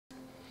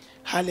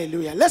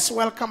Hallelujah. Let's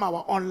welcome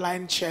our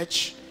online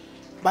church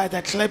by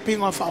the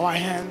clapping of our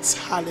hands.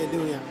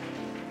 Hallelujah.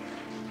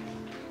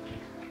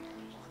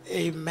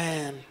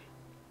 Amen.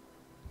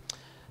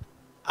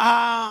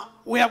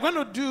 We are going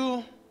to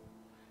do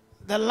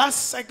the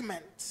last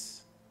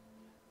segment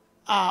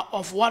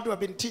of what we've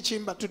been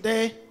teaching, but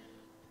today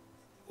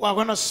we're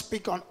going to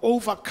speak on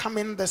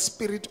overcoming the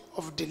spirit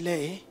of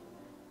delay.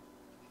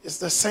 It's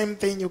the same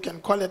thing. You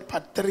can call it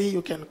part 3.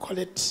 You can call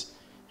it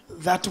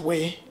that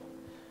way.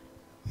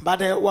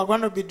 But we're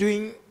going to be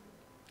doing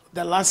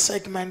the last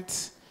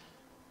segment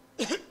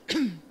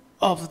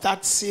of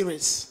that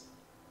series.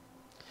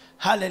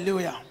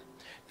 Hallelujah.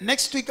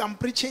 Next week I'm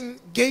preaching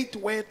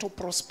Gateway to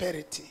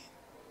Prosperity.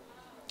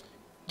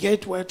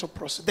 Gateway to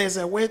prosperity. There's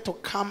a way to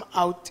come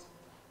out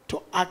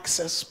to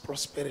access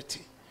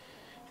prosperity.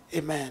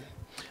 Amen.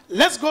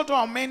 Let's go to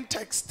our main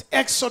text,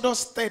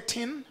 Exodus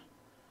 13,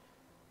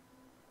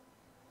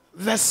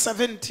 verse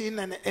 17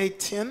 and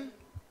 18.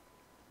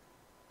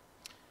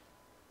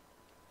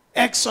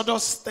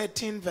 Exodus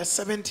 13, verse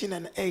 17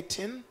 and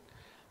 18.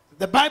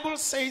 The Bible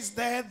says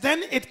there,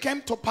 then it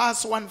came to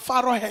pass when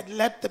Pharaoh had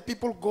let the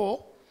people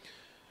go,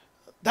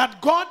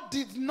 that God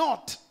did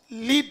not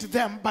lead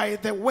them by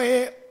the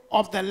way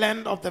of the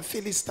land of the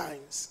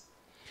Philistines,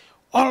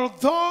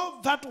 although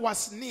that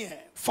was near.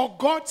 For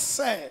God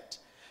said,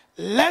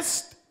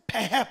 lest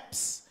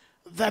perhaps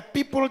the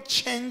people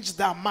change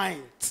their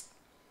minds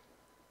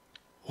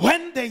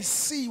when they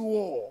see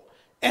war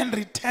and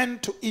return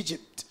to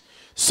Egypt.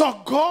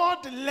 So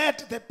God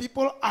led the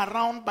people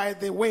around by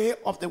the way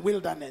of the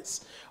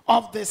wilderness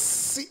of the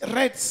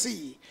Red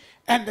Sea,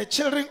 and the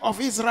children of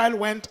Israel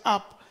went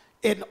up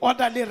in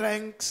orderly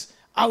ranks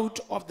out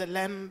of the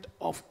land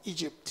of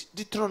Egypt.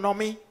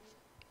 Deuteronomy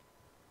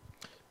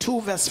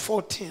 2 verse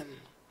 14.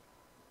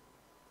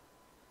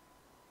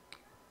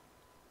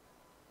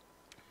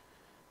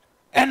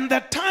 And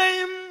the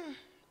time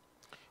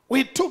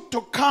we took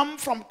to come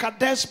from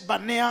Kadesh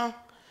Barnea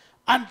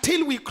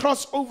until we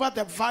crossed over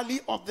the valley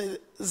of the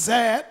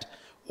Zed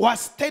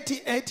was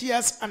 38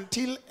 years,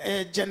 until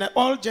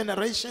all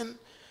the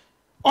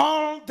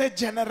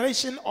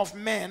generation of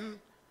men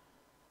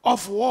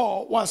of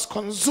war was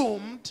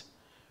consumed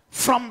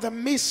from the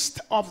midst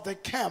of the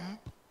camp,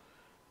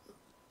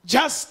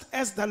 just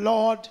as the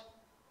Lord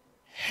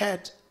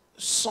had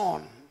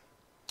sown.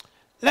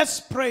 Let's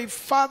pray.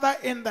 Father,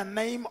 in the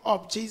name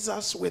of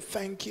Jesus, we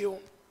thank you.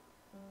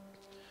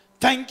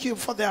 Thank you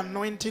for the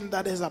anointing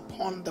that is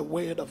upon the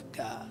word of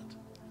God.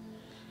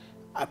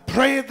 I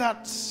pray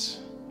that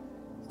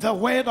the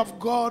word of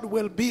God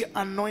will be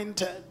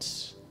anointed.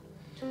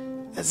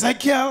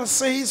 Ezekiel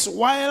says,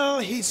 while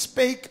he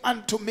spake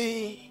unto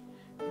me,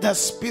 the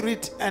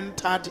Spirit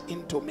entered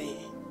into me.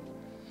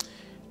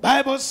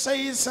 Bible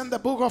says in the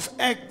book of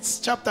Acts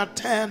chapter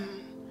 10,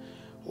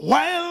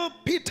 while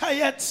Peter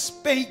yet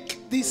spake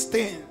these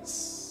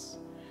things,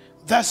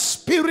 the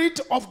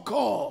Spirit of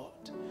God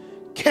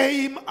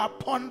came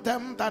upon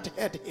them that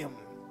had him.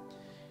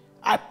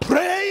 I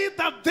pray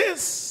that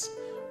this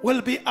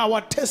will be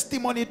our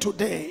testimony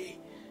today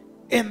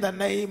in the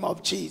name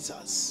of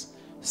Jesus.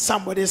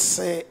 Somebody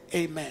say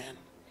amen.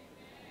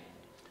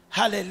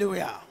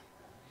 Hallelujah.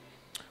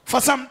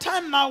 For some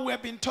time now we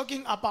have been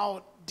talking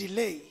about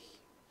delay.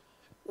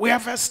 We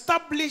have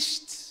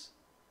established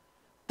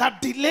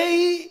that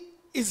delay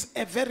is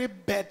a very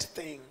bad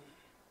thing.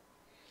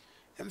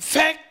 In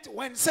fact,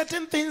 when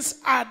certain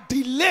things are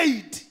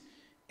delayed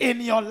in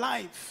your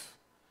life,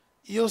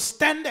 you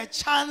stand a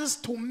chance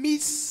to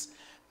miss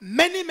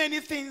many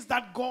things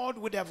that God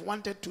would have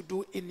wanted to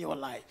do in your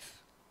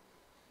life.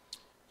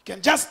 You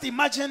can just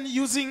imagine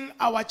using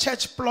our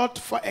church plot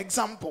for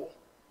example.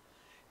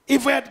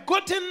 If we had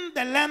gotten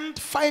the land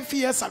 5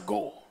 years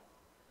ago,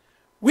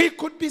 we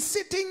could be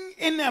sitting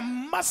in a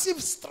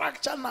massive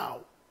structure now.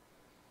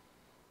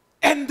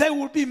 And there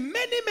would be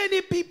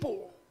many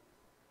people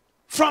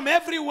from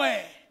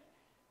everywhere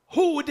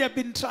who would have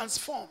been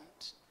transformed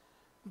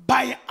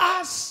by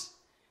us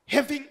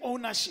having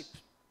ownership.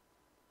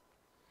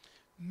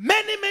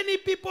 Many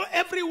people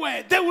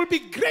everywhere. There will be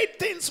great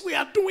things we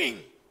are doing.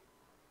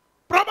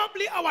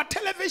 Probably our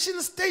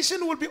television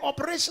station will be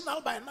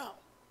operational by now.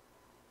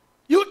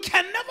 You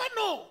can never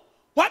know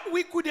what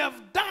we could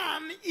have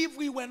done if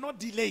we were not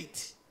delayed.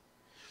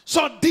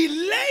 So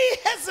delay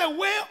has a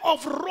way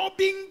of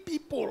robbing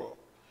people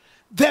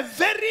the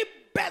very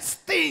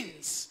best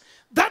things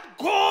that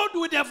God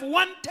would have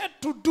wanted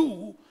to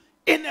do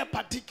in a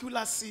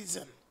particular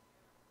season.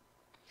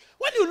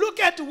 When you look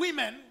at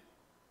women,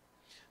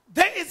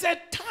 there is a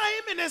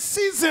time in a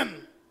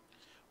season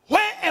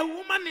where a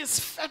woman is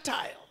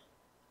fertile,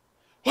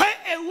 where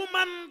a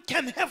woman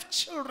can have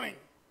children.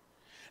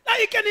 Now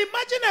you can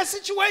imagine a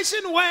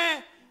situation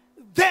where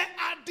they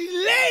are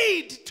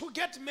delayed to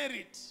get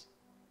married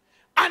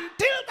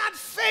until that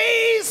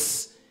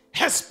phase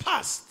has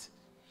passed,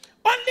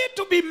 only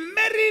to be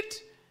married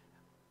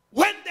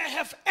when they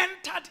have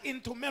entered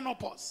into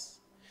menopause.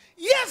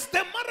 Yes, the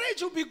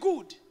marriage will be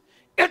good.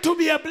 It will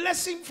be a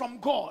blessing from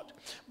God.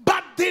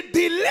 But the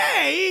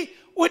delay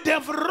would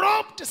have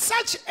robbed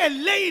such a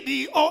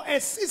lady or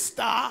a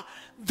sister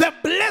the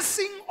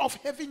blessing of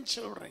having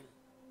children.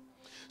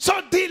 So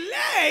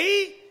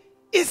delay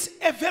is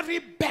a very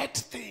bad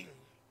thing.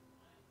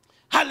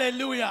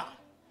 Hallelujah.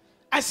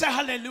 I say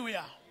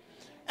hallelujah.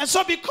 And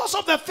so because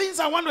of the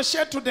things I want to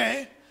share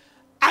today,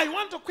 I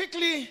want to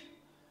quickly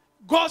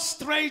go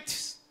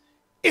straight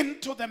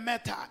into the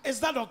matter. Is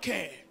that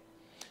okay?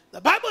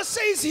 The Bible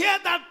says here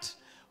that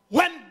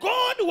when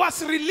God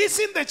was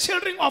releasing the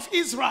children of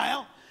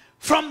Israel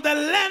from the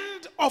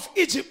land of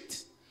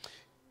Egypt,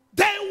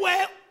 there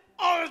were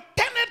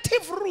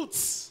alternative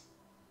routes,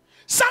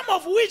 some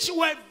of which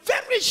were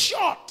very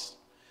short,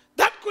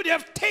 that could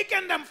have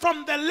taken them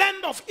from the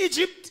land of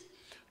Egypt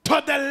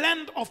to the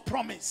land of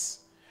promise.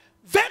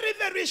 Very,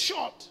 very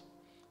short.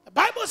 The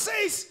Bible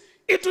says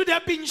it would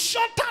have been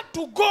shorter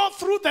to go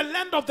through the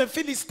land of the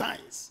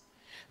Philistines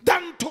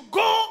than to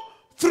go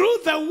through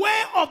the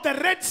way of the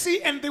Red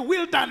Sea and the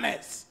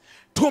wilderness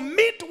to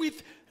meet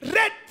with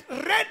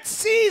Red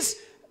Seas.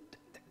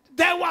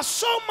 There was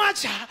so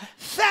much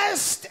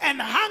thirst and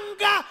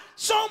hunger,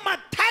 so much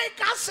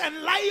tigers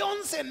and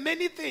lions and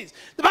many things.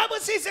 The Bible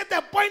says at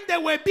the point they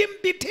were being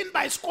beaten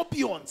by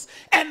scorpions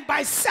and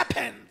by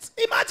serpents.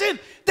 Imagine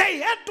they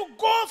had to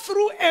go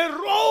through a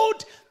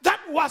road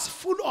that was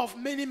full of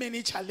many,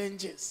 many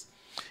challenges.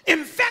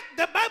 In fact,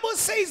 the Bible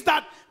says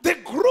that the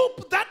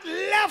group that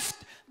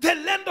left the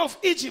land of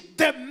Egypt,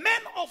 the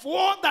men of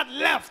war that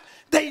left,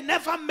 they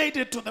never made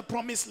it to the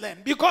promised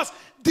land, because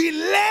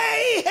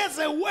delay has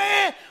a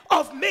way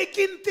of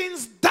making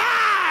things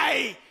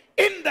die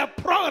in the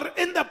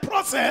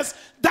process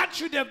that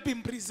should have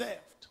been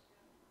preserved.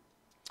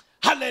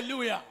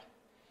 Hallelujah.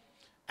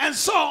 And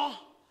so,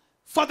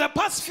 for the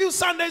past few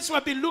Sundays,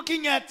 we've been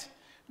looking at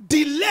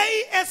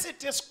delay as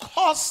it is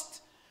caused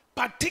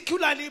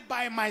particularly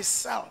by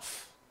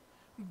myself.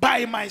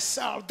 By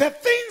myself. The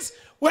things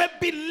we've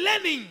been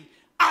learning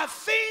are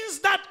things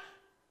that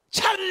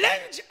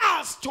challenge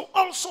us to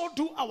also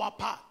do our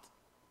part.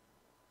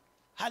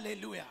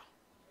 Hallelujah.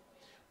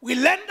 We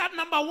learned that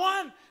number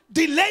one,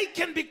 delay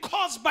can be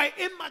caused by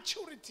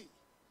immaturity.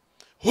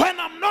 When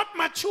I'm not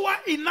mature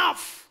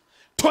enough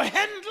to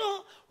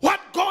handle what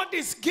God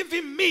is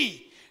giving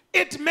me,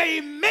 it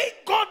may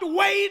make God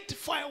wait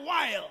for a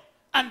while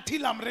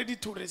until I'm ready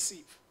to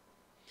receive.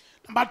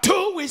 Number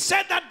two, we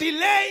said that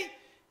delay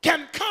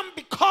can come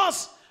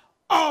because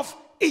of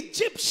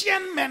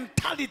Egyptian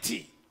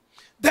mentality.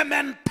 The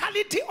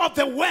mentality of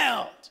the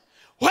world,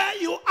 where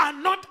you are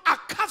not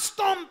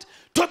accustomed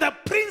to the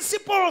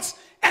principles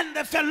and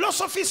the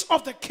philosophies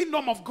of the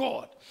kingdom of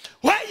God,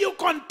 where you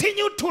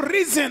continue to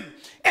reason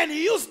and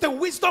use the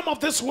wisdom of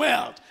this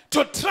world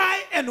to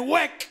try and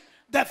work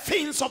the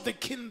things of the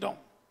kingdom.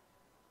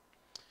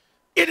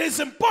 It is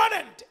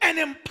important and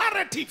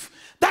imperative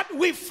that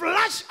we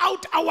flush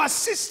out our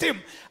system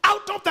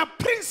out of the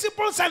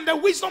principles and the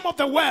wisdom of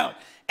the world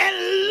and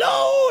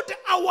load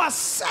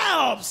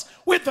ourselves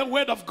with the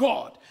word of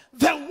God.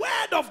 The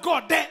word of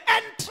God, the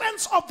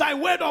entrance of thy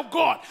word of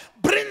God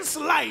brings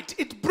light.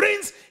 It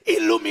brings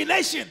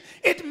illumination.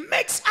 It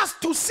makes us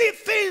to see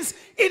things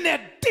in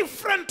a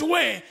different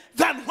way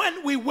than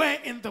when we were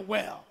in the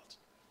world.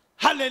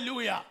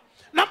 Hallelujah.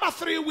 Number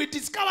three, we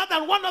discovered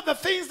that one of the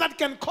things that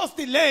can cause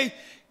delay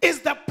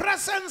is the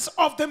presence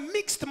of the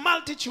mixed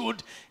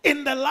multitude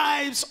in the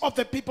lives of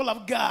the people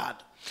of God.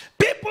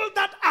 People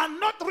that are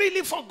not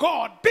really for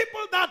God.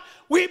 People that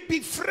we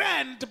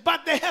befriend,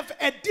 but they have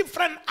a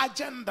different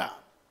agenda.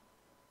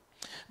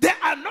 They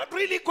are not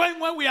really going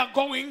where we are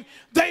going.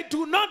 They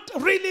do not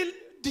really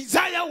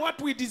desire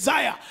what we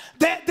desire.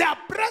 Their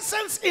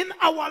presence in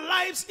our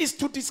lives is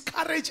to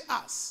discourage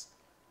us.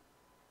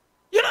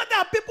 You know, there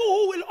are people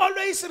who will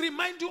always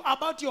remind you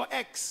about your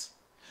ex.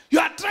 You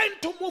are trying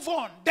to move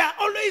on. They are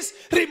always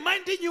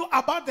reminding you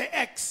about the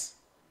ex.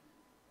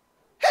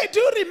 Hey,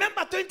 do you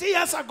remember 20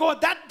 years ago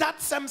that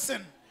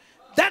Samson?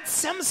 That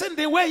Samson,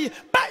 the way,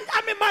 but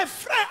I mean, my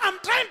friend, I'm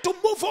trying to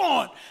move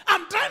on.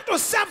 I'm trying to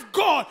serve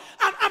God.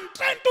 I'm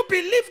trying to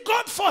believe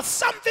God for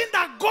something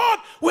that God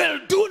will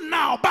do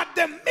now. But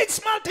the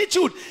mixed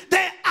multitude,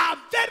 they are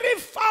very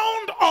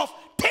fond of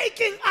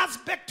taking us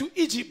back to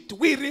Egypt.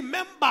 We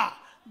remember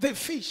the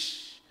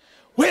fish.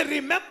 We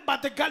remember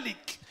the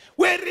garlic.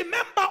 We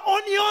remember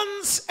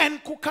onions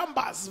and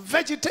cucumbers,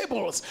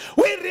 vegetables.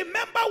 We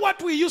remember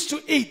what we used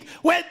to eat.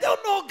 Were there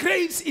no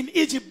graves in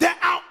Egypt? They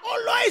are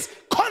always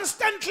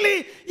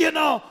constantly,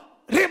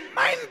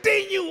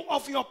 reminding you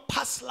of your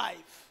past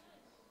life.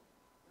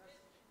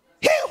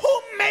 He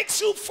who makes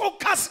you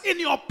focus in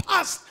your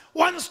past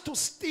wants to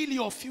steal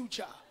your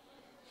future.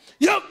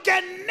 You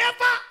can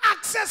never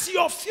access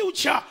your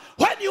future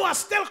when you are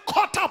still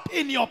caught up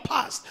in your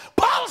past.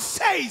 Paul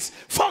says,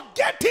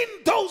 forgetting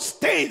those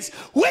things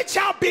which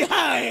are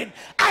behind,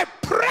 I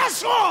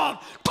press on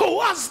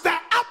towards the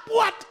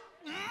upward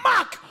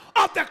mark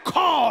of the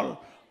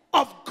call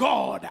of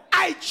God.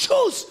 I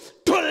choose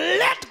to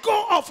let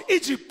go of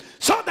Egypt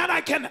so that I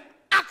can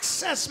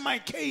access my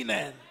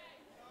Canaan.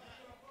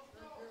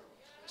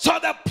 So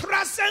the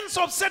presence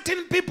of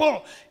certain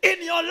people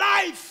in your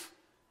life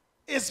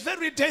is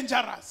very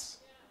dangerous.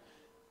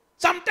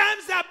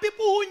 Sometimes there are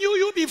people who knew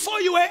you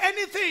before you were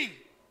anything.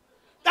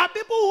 There are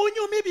people who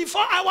knew me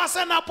before I was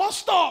an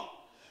apostle.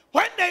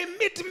 When they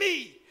meet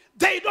me,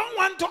 they don't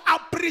want to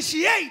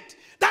appreciate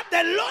that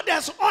the Lord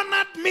has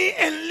honored me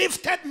and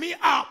lifted me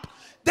up.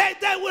 They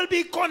will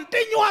be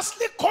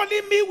continuously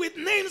calling me with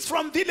names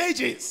from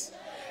villages.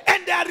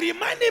 And they are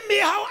reminding me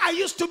how I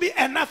used to be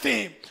a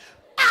nothing.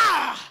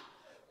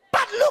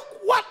 But look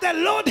what the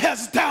Lord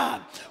has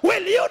done.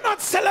 Will you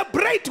not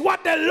celebrate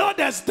what the Lord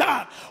has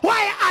done?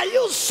 Why are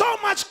you so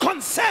much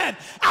concerned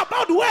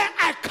about where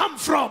I come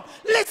from?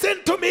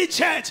 Listen to me,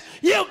 church.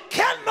 You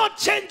cannot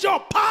change your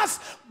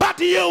past, but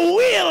you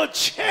will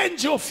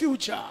change your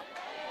future.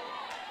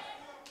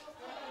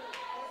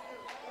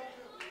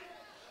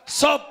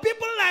 So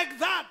people like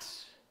that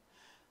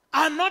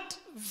are not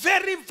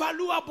very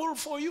valuable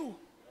for you.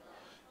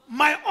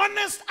 My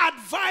honest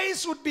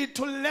advice would be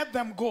to let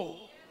them go.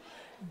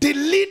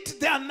 Delete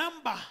their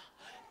number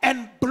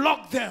and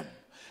block them,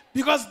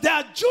 because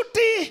their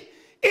duty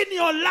in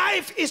your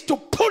life is to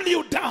pull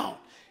you down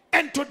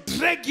and to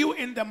drag you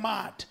in the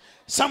mud.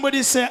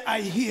 Somebody say, I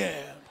hear.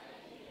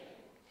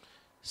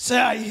 Say,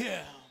 I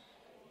hear.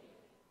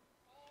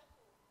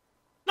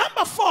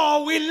 Number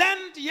 4, we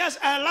learned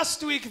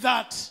last week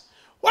that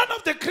one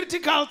of the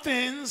critical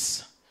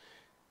things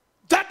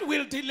that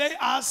will delay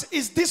us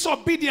is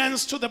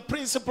disobedience to the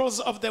principles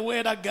of the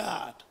Word of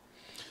God.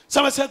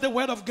 Someone said the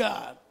Word of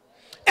God.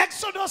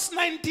 Exodus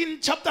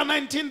chapter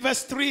 19,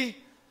 verse 3.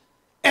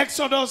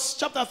 Exodus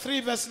chapter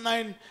 3, verse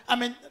 9.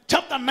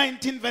 Chapter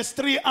 19, verse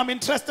 3. I'm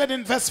interested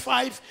in verse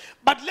 5.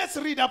 But let's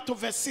read up to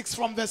verse 6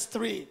 from verse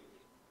 3.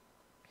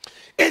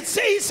 It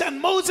says,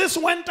 and Moses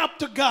went up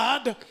to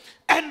God,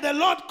 and the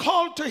Lord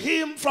called to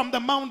him from the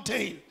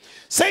mountain,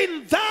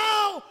 saying,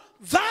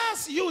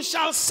 thus you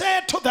shall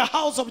say to the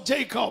house of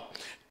Jacob,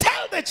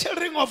 tell the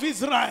children of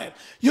Israel,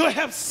 you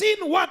have seen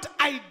what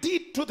I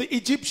did to the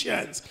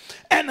Egyptians,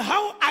 and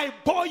how I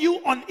bore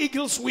you on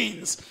eagle's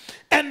wings,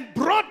 and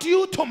brought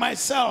you to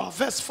myself.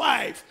 Verse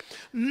 5.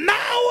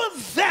 Now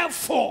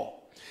therefore,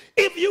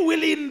 if you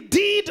will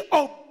indeed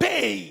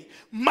obey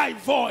my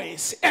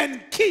voice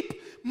and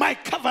keep my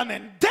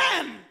covenant,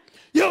 then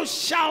you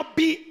shall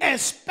be a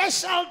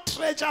special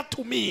treasure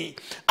to me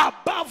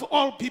above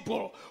all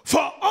people,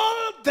 for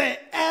all the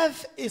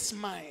earth is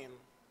mine.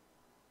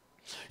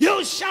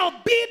 You shall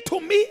be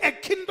to me a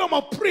kingdom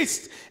of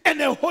priests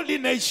and a holy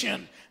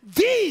nation.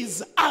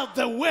 These are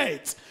the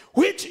words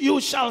which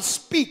you shall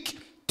speak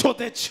to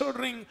the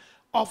children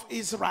of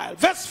Israel.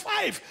 Verse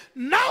 5.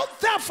 Now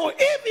therefore,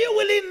 if you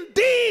will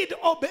indeed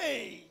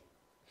obey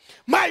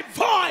my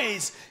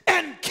voice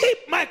and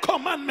keep my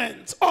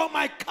commandments or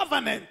my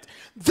covenant,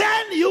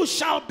 then you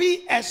shall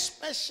be a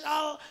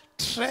special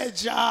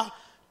treasure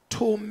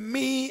to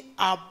me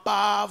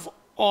above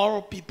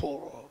all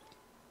people.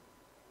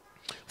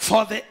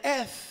 For the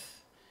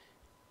earth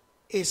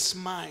is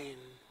mine.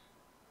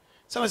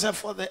 Someone said,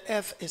 for the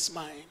earth is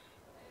mine.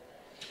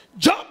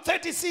 Job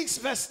 36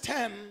 verse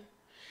 10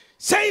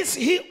 says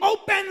he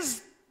also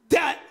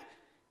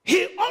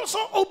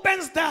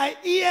opens their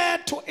ear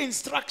to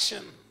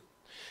instruction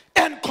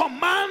and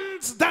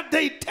commands that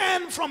they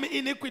turn from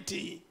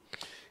iniquity.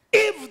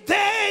 If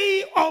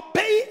they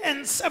obey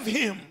and serve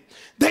him,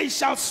 they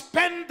shall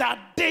spend their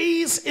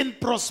days in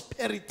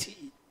prosperity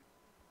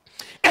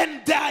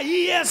and their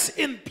years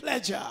in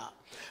pleasure.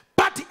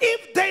 But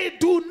if they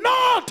do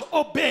not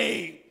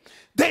obey,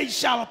 they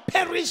shall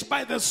perish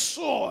by the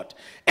sword,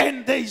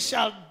 and they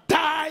shall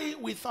die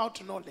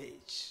without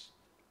knowledge.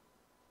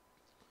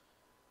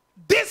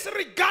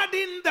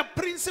 Disregarding the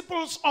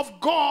principles of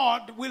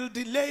God will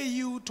delay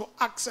you to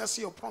access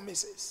your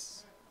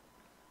promises.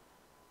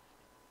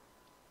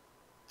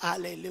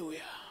 Hallelujah.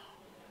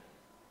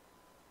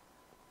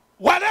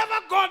 Whatever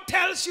God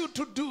tells you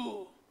to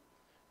do,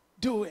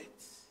 do it.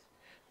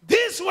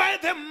 These were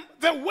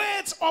the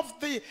words of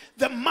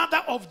the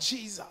mother of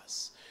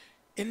Jesus.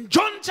 In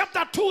John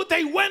chapter 2,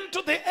 they went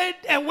to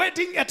a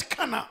wedding at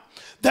Cana.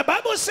 The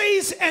Bible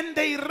says, and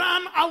they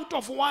ran out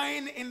of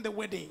wine in the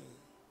wedding.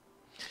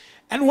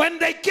 And when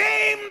they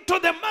came to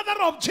the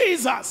mother of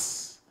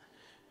Jesus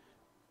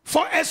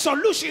for a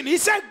solution, he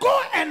said,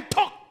 go and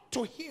talk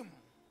to him.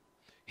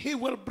 He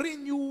will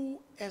bring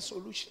you a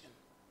solution.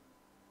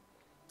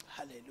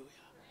 Hallelujah.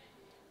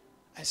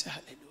 I say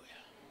hallelujah.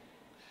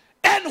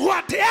 And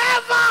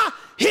whatever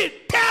he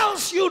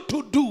tells you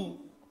to do,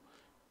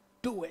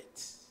 do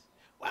it.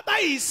 Whether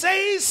he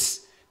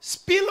says,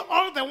 spill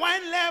all the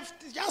wine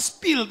left, just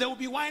spill, there will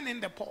be wine in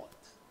the pot.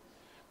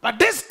 But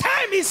this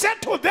time he said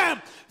to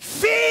them,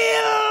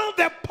 fill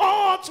the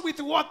pots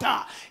with water.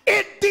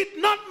 It did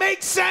not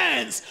make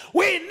sense.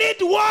 We need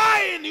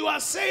wine. You are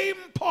saying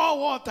pour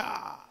water.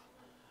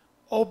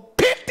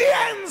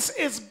 Obedience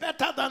is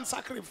better than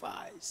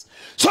sacrifice.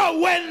 So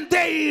when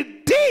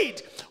they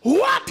did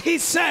what he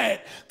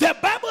said, the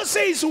Bible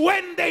says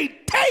when they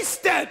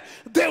tasted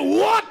the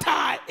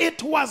water,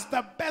 it was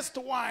the best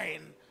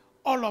wine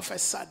all of a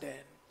sudden.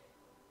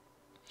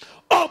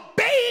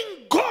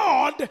 Obeying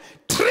God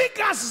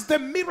triggers the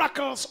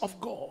miracles of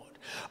God.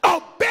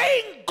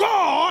 Obeying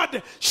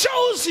God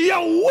shows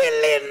your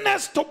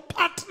willingness to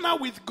partner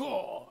with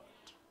God.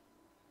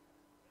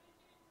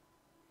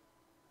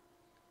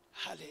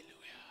 Hallelujah.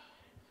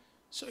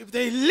 So if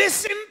they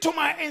listen to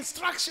my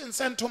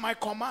instructions and to my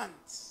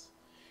commands,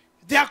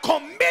 they are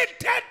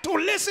committed to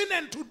listen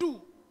and to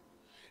do.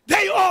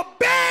 They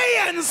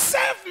obey and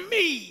serve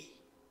me.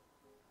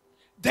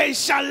 They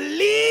shall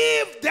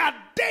live their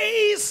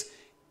days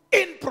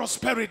in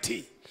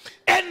prosperity,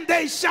 and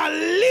they shall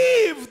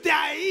live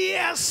their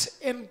years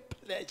in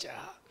pleasure.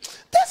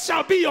 This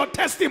shall be your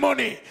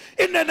testimony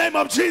in the name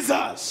of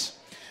Jesus.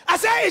 I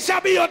say it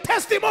shall be your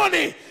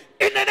testimony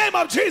in the name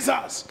of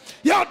Jesus.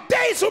 Your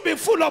days will be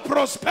full of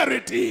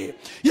prosperity.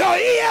 Your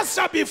years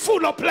shall be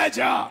full of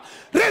pleasure.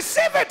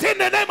 Receive it in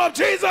the name of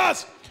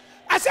Jesus.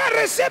 I said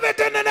receive it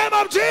in the name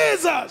of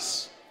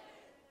Jesus.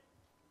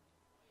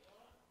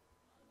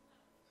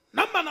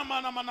 Number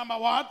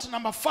what?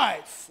 Number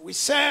 5. We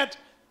said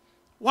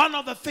one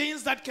of the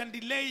things that can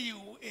delay you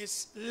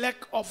is lack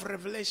of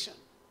revelation.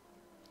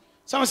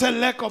 Someone said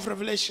lack of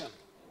revelation.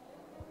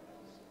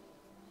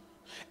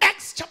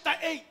 Acts chapter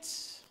 8,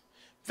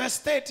 verse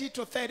 30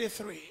 to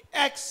 33.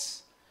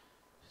 Acts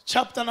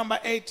chapter number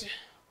 8,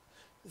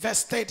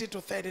 verse 30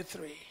 to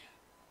 33.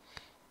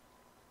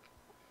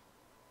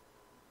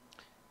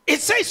 It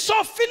says,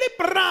 so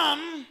Philip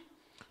ran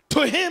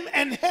to him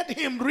and heard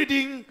him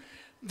reading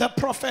the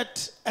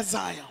prophet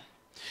Isaiah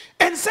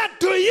and said,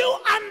 do you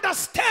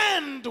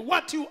understand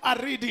what you are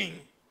reading?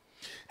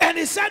 And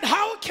he said,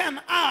 how can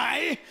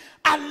I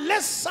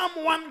unless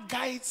someone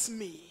guides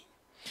me?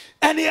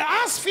 And he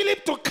asked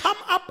Philip to come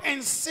up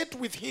and sit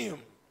with him.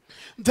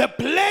 The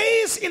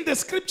place in the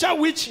scripture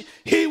which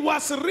he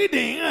was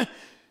reading,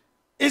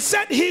 it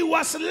said he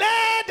was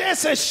led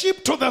as a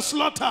sheep to the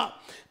slaughter,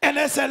 and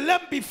as a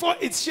lamb before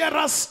its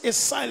shearers is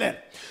silent.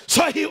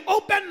 So he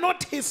opened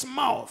not his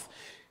mouth.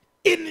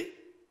 In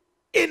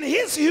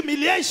his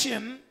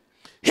humiliation,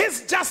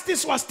 his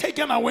justice was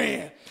taken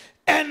away.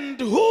 And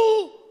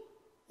who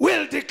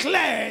will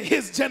declare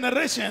his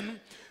generation?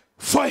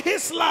 For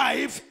his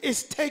life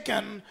is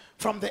taken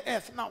from the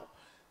earth. Now,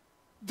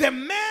 the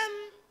man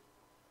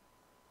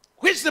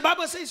which the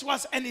Bible says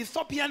was an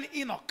Ethiopian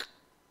Enoch.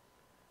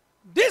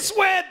 These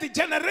were the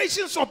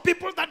generations of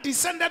people that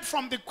descended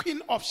from the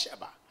Queen of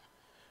Sheba,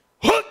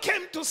 who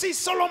came to see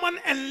Solomon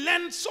and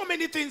learned so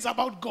many things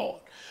about God.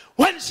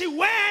 When she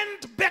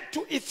went back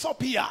to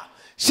Ethiopia,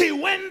 she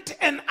went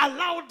and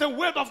allowed the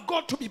word of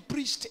God to be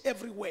preached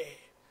everywhere.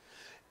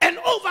 And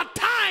over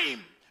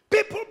time,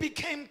 people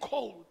became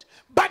cold.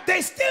 But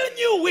they still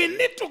knew we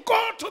need to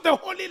go to the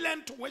Holy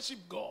Land to worship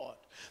God.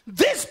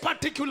 This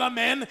particular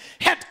man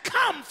had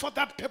come for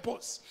that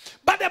purpose.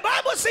 But the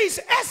Bible says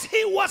as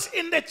he was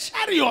in the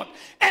chariot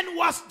and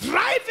was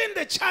driving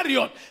the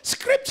chariot,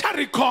 scripture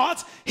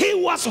records he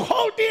was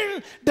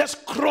holding the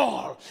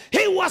scroll.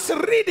 He was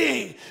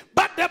reading.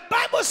 But the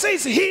Bible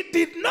says he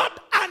did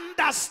not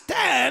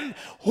understand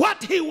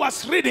what he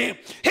was reading.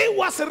 He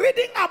was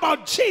reading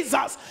about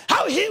Jesus,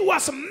 how he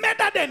was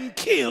murdered and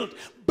killed,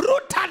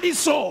 brutally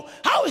so,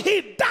 how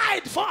he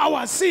died for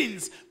our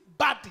sins.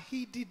 But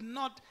he did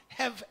not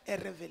have a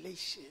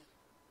revelation.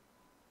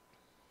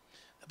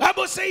 The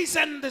Bible says,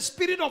 and the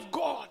Spirit of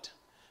God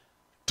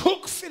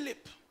took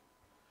Philip,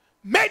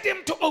 made him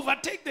to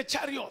overtake the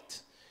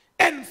chariot.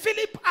 And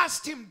Philip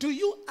asked him, do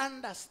you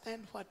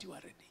understand what you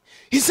are reading?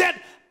 He said,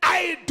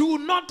 I do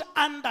not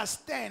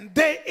understand.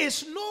 There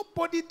is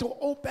nobody to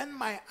open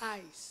my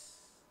eyes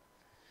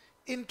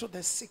into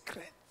the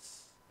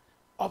secrets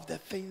of the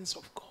things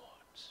of God.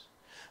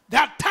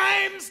 There are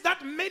times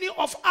that many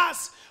of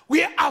us,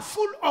 we are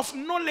full of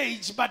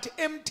knowledge but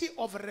empty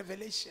of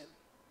revelation.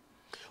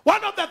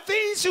 One of the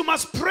things you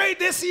must pray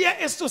this year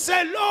is to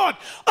say, Lord,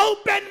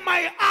 open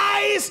my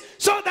eyes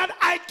so that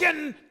I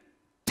can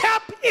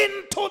tap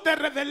into the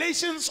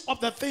revelations of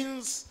the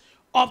things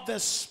of the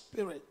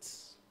Spirit.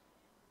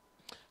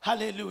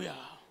 Hallelujah.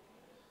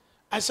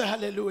 I say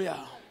hallelujah.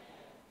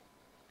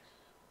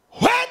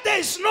 Where there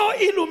is no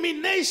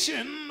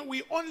illumination,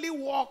 we only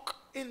walk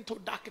into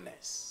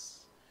darkness.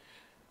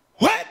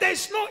 Where there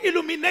is no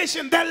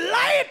illumination, the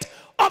light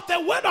of the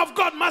word of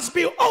God must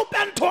be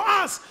open to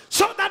us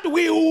so that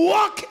we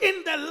walk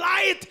in the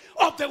light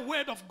of the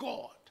word of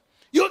God.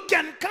 You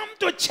can come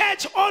to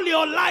church all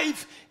your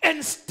life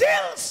and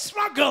still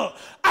struggle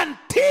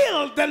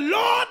until the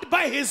Lord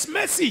by his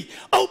mercy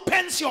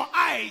opens your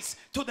eyes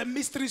to the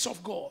mysteries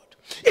of God.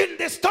 In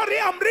the story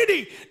I'm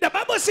reading, the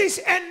Bible says,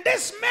 and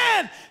this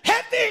man,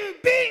 having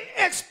been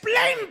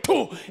explained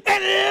to,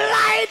 and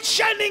light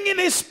shining in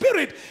his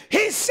spirit,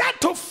 he said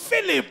to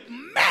Philip,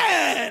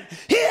 man,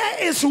 here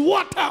is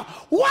water.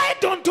 Why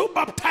don't you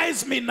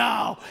baptize me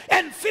now?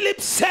 And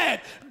Philip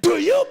said, do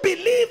you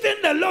believe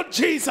in the Lord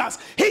Jesus?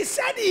 He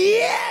said,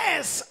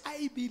 yes,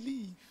 I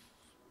believe.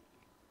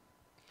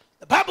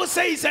 The Bible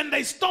says, and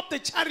they stopped the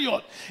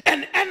chariot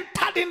and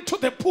entered into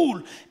the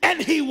pool,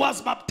 and he was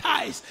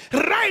baptized.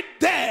 Right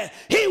there,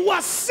 he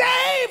was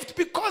saved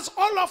because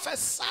all of a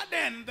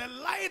sudden the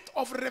light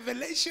of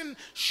revelation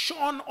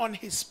shone on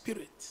his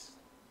spirit.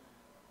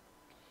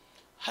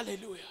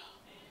 Hallelujah.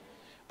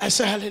 I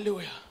say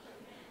hallelujah.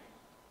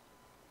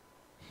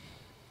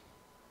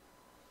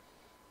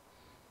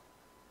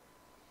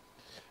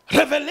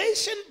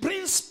 Revelation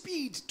brings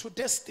speed to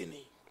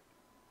destiny.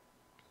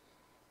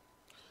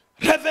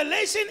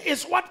 Revelation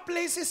is what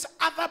places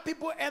other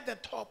people at the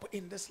top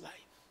in this life.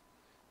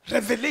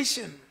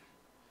 Revelation,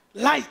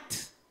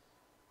 light.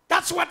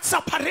 That's what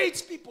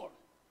separates people.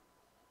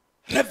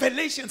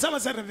 Revelation. Someone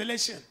say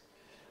revelation.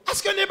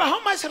 Ask your neighbor,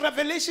 how much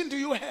revelation do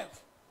you have?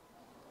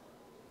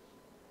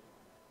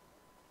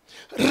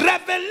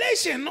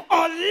 Revelation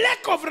or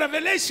lack of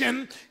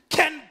revelation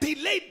can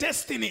delay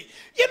destiny.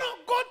 You know,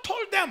 God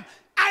told them,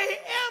 I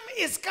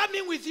am is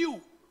coming with you.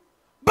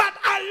 But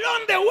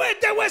along the way,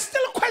 they were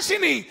still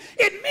questioning.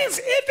 It means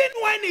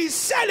even when he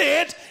said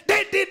it,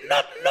 they did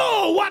not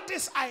know what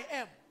is I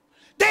am.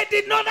 They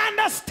did not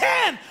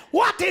understand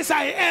what is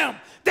I am.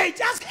 They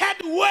just had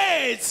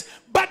words,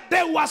 but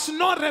there was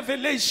no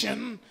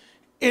revelation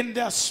in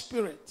their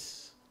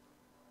spirits.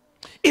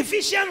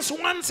 Ephesians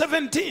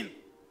 1:17.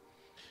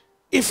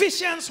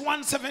 Ephesians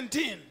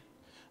 1:17.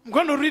 I'm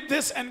going to read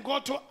this and go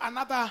to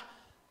another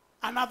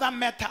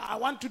matter. I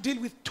want to deal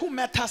with two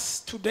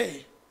matters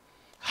today.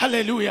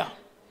 Hallelujah.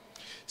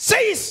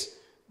 Says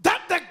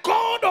that the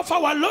God of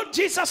our Lord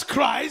Jesus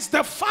Christ,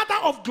 the Father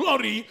of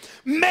glory,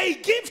 may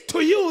give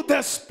to you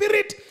the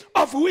spirit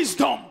of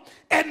wisdom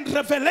and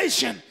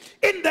revelation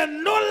in the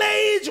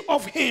knowledge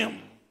of him.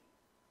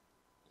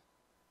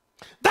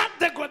 That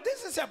the God,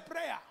 this is a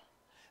prayer.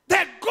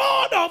 The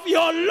God of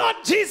your Lord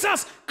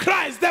Jesus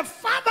Christ, the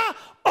Father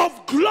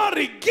of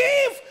glory,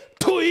 give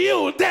to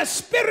you the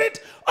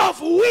spirit of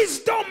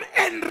wisdom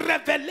and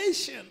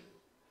revelation.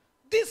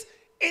 This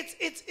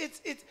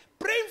it's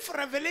praying for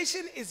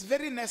revelation is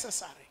very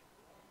necessary.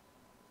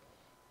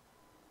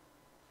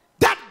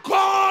 That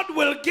God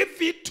will give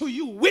it to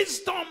you,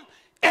 wisdom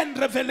and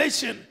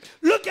revelation.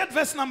 Look at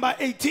verse number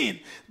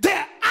 18.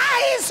 The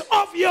eyes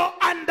of your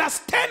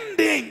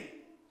understanding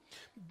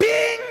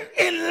being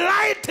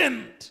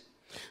enlightened,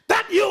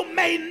 that you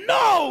may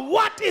know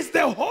what is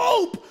the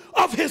hope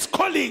of his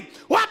calling,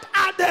 what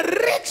are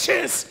the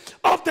riches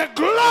of the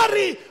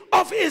glory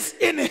of his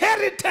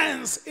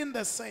inheritance in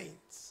the saints.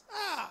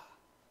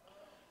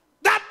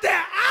 That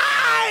the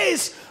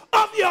eyes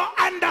of your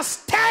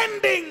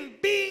understanding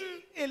being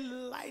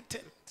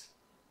enlightened.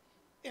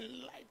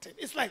 Enlightened.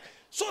 It's like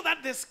so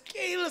that the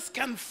scales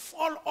can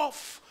fall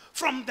off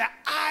from the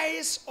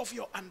eyes of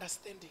your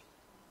understanding.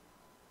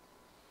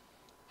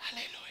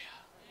 Hallelujah.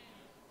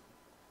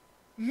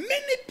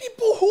 Many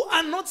people who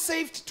are not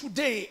saved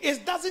today,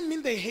 it doesn't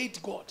mean they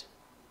hate God.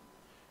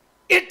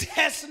 It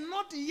has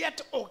not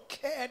yet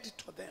occurred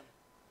to them.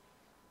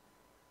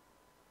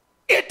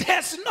 It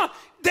has not,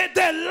 the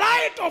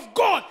light of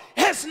God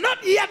has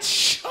not yet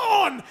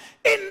shone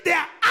in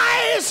their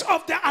eyes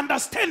of their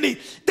understanding.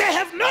 They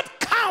have not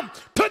come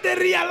to the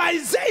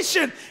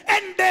realization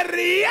and the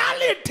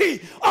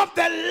reality of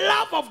the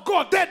love of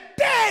God. The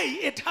day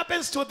it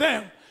happens to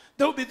them,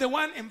 they'll be the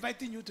one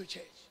inviting you to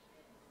church.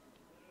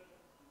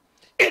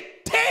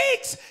 It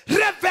takes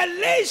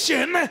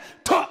revelation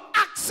to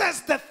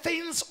access the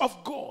things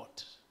of God.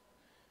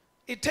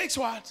 It takes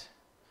what?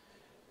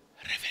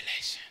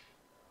 Revelation.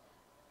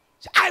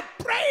 I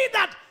pray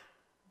that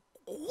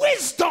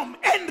wisdom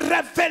and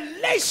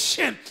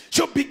revelation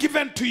should be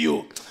given to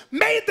you.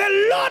 May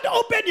the Lord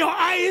open your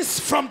eyes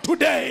from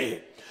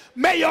today.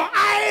 May your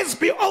eyes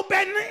be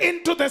open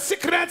into the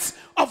secrets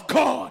of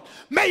God.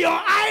 May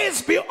your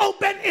eyes be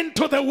open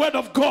into the word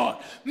of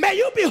God. May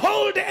you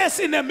behold as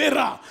in a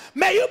mirror.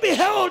 May you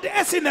behold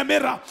as in a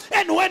mirror.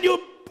 And when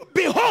you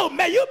behold,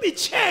 may you be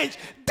changed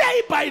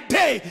day by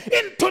day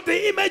into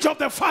the image of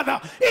the Father,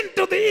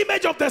 into the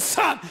image of the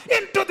Son,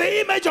 into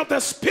the image of the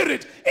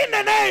Spirit. In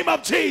the name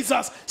of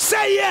Jesus,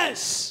 say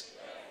yes.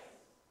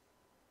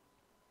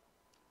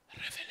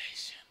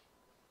 Revelation.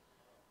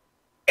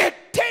 It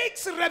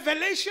takes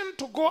revelation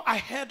to go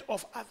ahead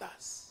of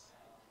others.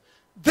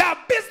 There are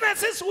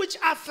businesses which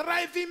are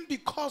thriving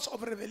because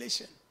of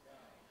revelation.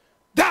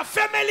 There are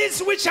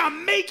families which are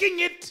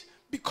making it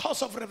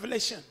because of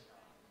revelation.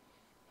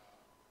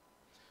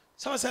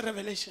 Someone say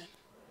revelation.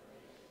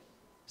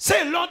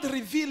 Say, Lord,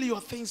 reveal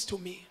your things to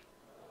me.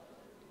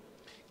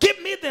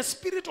 Give me the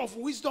spirit of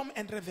wisdom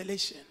and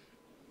revelation.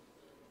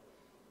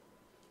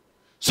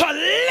 So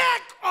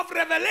lack of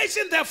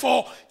revelation,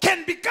 therefore,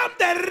 can become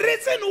the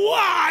reason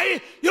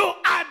why you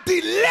are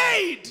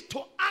delayed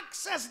to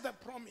access the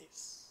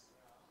promise.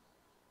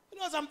 You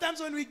know,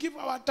 sometimes when we give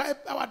our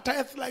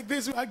tithe like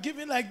this, we are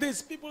giving like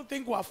this, people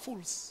think we are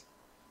fools.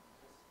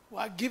 We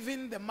are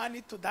giving the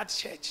money to that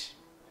church.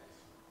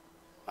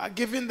 You are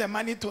giving the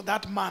money to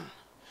that man.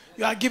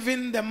 You are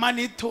giving the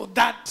money to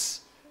that.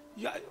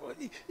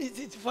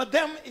 For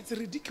them, it's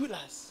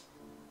ridiculous.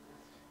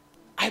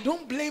 I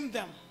don't blame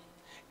them.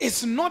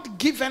 It's not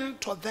given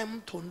to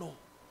them to know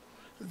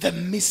the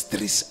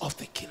mysteries of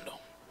the kingdom.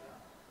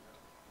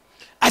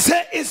 I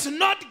say it's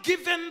not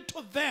given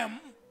to them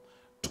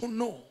to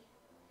know.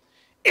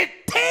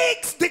 It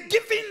takes the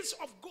givings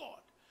of God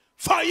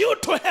for you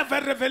to have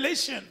a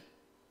revelation.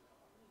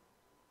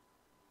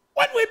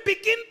 When we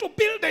begin to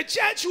build a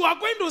church, you are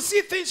going to see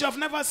things you have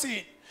never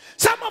seen.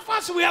 Some of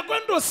us, we are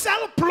going to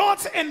sell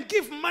plots and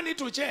give money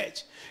to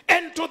church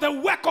and to the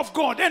work of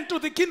God and to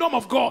the kingdom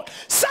of God.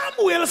 Some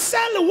will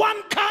sell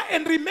one car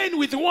and remain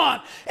with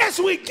one as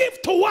we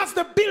give towards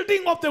the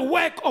building of the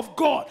work of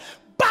God.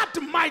 But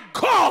my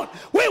God,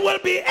 we will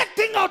be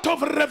acting out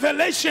of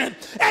revelation.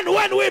 And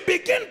when we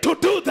begin to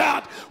do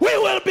that, we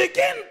will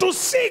begin to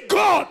see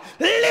God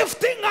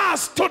lifting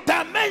us to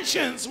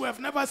dimensions we have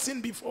never seen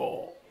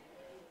before.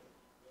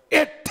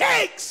 It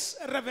takes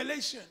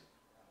revelation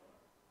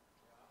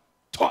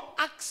to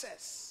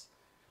access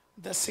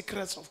the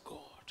secrets of God.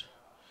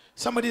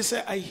 Somebody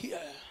say, I hear.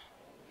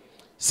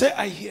 Say,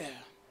 I hear.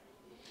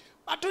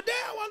 But today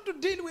I want to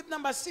deal with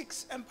number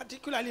 6 and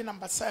particularly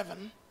number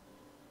 7.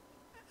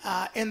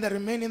 In the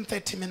remaining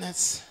 30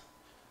 minutes,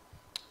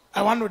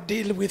 I want to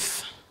deal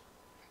with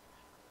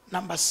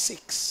number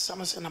 6.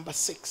 Someone say number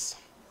 6.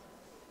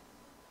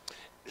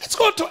 Let's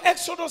go to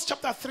Exodus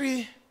chapter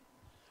 3.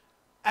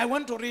 I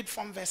want to read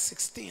from verse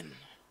 16.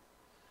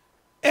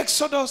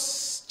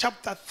 Exodus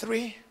chapter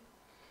 3.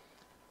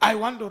 I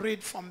want to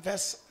read from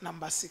verse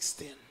number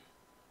 16.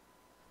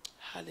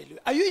 Hallelujah.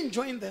 Are you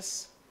enjoying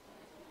this?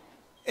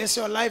 Is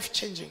your life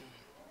changing?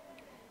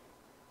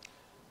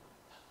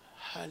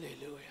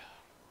 Hallelujah.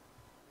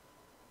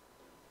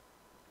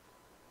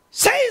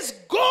 Says,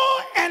 go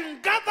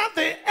and gather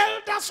the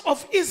elders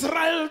of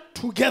Israel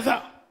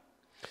together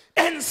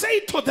and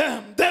say to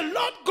them, the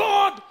Lord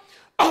God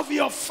of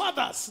your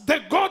fathers, the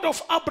God of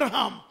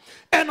Abraham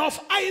and of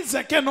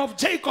Isaac and of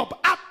Jacob,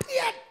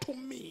 appeared to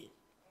me.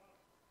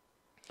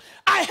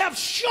 I have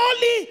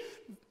surely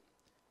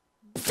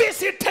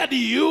visited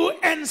you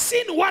and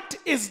seen what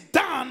is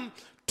done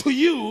to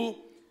you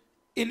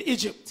in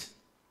Egypt.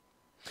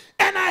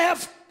 And I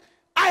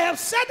have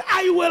said,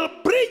 I will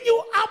bring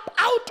you up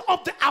out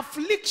of the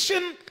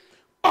affliction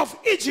of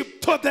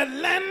Egypt to the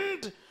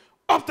land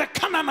of the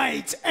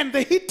Canaanites and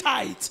the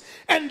Hittites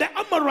and the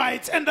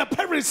Amorites and the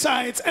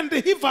Perizzites and the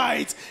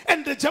Hivites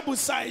and the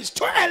Jebusites,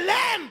 to a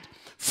land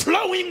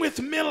flowing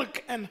with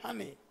milk and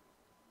honey.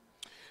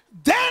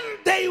 Then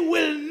they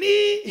will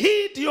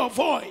heed your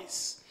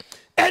voice,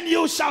 and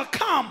you shall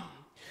come,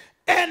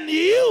 and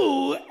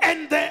you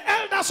and the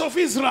elders of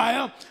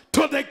Israel,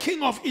 to the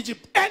king of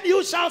Egypt. And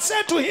you shall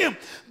say to him,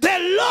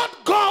 the Lord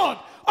God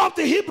of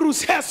the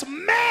Hebrews has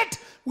met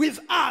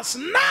with us.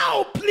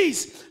 Now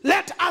please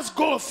let us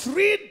go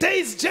 3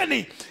 days'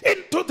 journey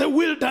into the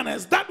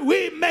wilderness, that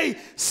we may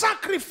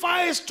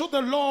sacrifice to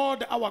the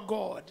Lord our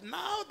God.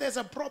 Now there's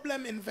a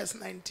problem in verse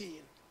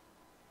 19.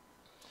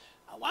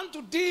 I want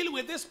to deal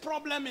with this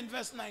problem in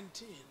verse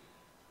 19.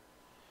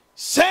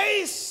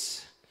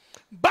 Says,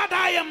 but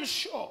I am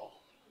sure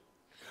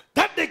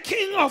that the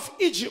king of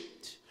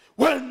Egypt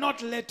will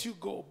not let you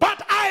go.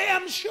 But I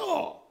am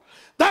sure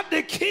that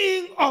the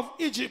king of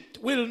Egypt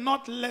will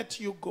not let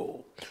you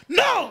go.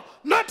 No,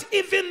 not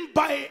even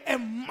by a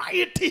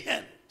mighty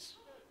hand.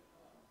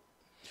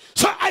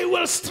 So I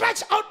will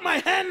stretch out my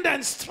hand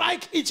and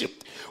strike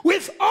Egypt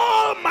with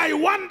all my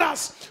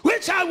wonders,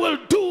 which I will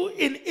do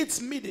in its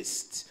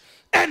midst.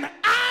 And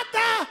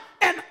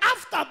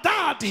after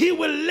that, he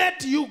will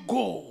let you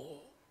go.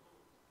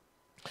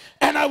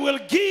 And I will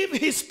give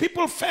his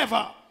people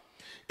favor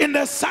in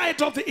the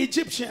sight of the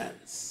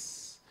Egyptians.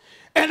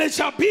 And it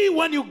shall be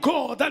when you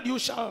go that you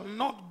shall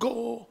not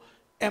go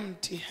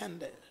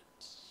empty-handed.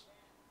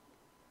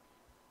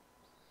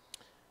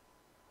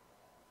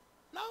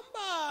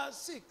 Number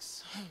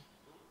 6.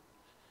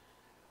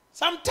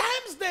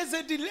 Sometimes there's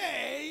a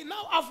delay.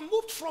 Now I've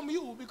moved from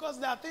you because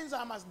there are things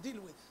I must deal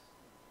with.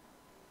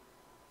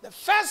 The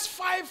first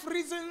 5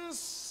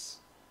 reasons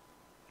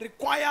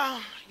require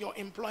your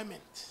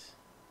employment,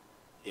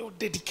 your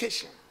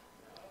dedication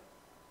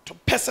to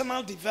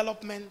personal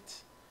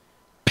development,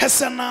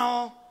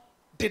 personal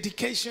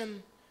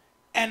dedication,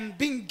 and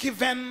being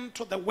given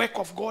to the work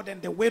of God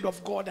and the word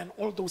of God and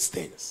all those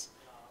things.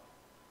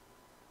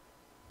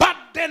 But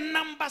the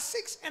number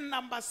 6 and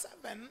number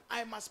 7,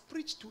 I must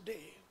preach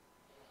today,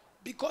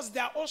 because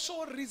there are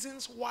also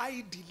reasons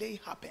why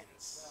delay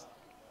happens.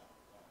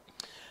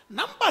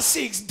 Number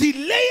 6,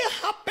 delay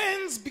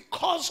happens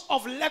because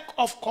of lack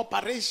of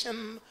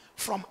cooperation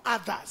from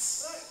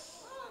others.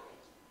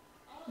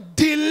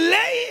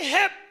 Delay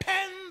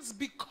happens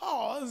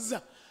because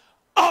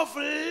of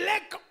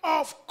lack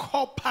of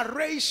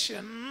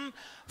cooperation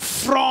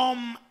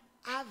from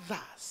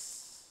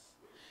others.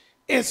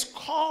 It's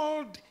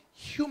called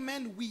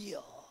human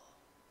will.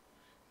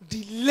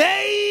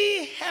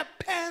 Delay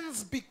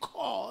happens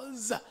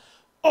because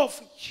of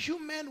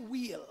human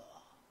will.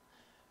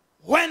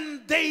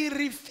 When they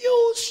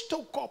refuse to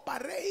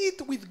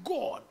cooperate with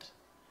God,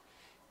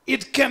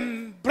 it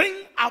can bring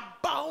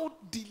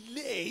about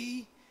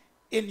delay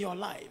in your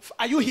life.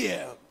 Are you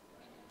here?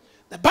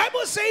 The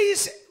Bible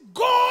says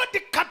God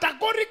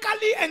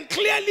categorically and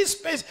clearly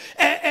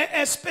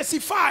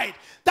specified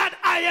that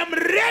I am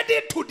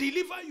ready to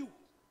deliver you.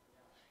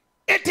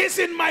 It is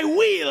in my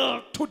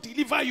will to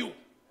deliver you.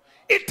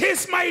 It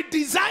is my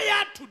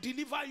desire to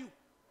deliver you.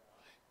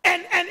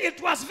 And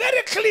it was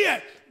very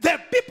clear the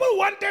people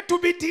wanted to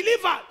be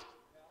delivered.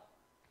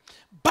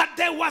 But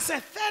there was a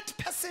third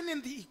person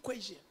in the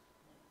equation.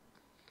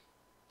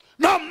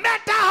 No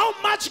matter how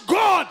much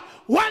God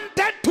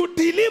wanted to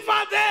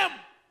deliver them,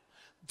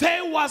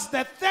 there was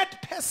the third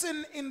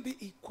person in the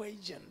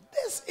equation.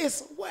 This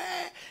is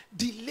where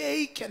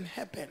delay can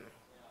happen.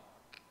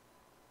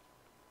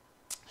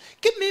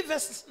 Give me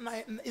verse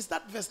 9. Is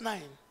that verse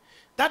 9?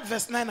 That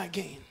verse 9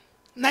 again.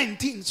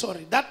 19,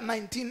 sorry. That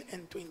 19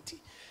 and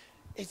 20.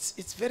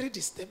 It's very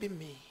disturbing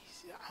me.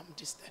 I'm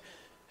disturbed.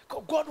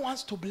 God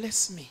wants to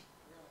bless me.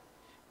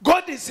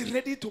 God is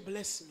ready to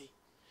bless me.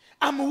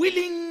 I'm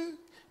willing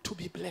to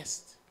be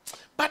blessed.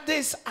 But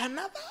there's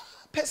another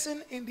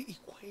person in the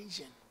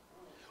equation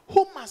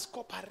who must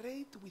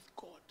cooperate with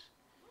God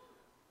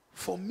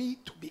for me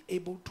to be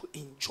able to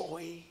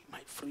enjoy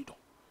my freedom.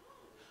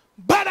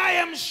 But I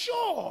am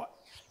sure,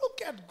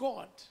 look at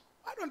God.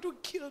 Why don't you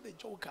kill the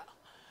joker?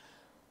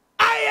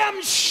 I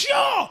am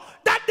sure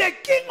that the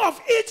king of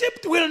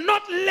Egypt will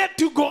not let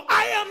you go.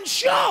 I am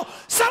sure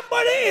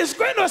somebody is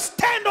going to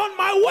stand on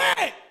my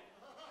way.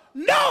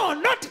 No,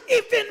 not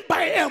even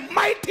by a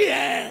mighty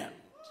hand.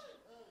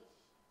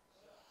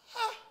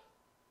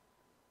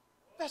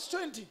 Verse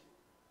 20.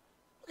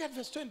 Look at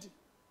verse 20.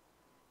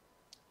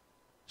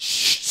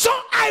 So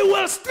I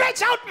will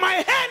stretch out my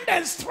hand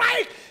and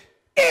strike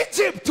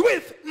Egypt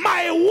with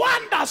my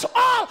wonders,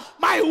 all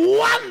my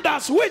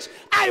wonders which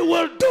I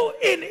will do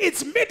in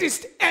its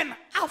midst, and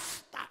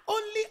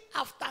only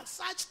after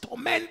such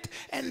torment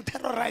and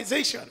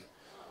terrorization,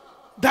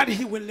 that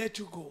he will let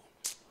you go.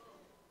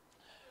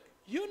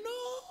 You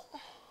know,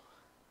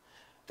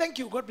 thank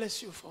you, God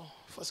bless you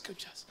for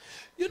scriptures.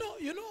 You know,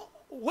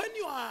 when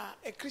you are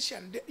a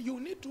Christian, you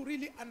need to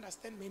really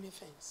understand many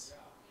things.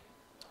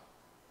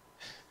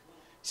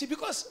 See,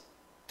 because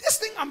this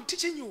thing I'm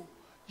teaching you,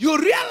 you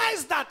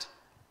realize that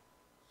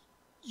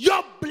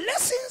your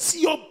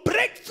blessings, your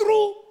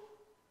breakthrough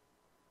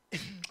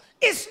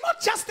is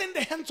not just in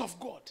the hands of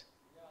God.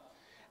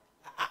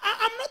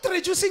 I'm not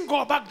reducing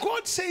God, but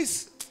God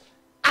says,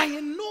 I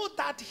know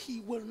that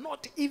he will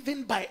not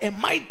even by a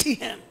mighty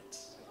hand.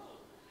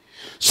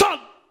 So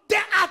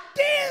there are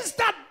things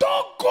that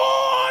though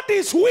God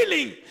is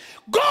willing,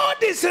 God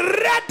is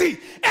ready,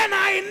 and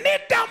I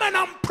need them, and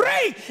I'm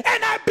praying,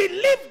 and I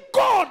believe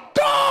God,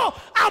 though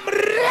I'm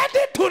ready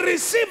to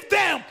receive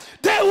them,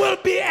 there will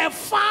be a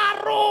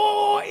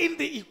Pharaoh in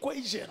the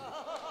equation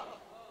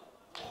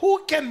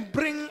who can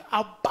bring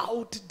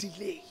about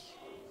delay.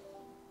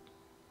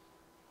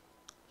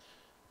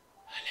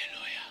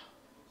 Hallelujah.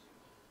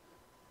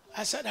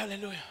 I said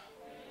hallelujah.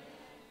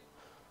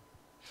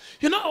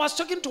 You know, I was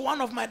talking to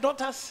one of my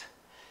daughters.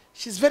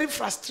 She's very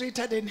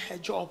frustrated in her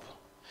job.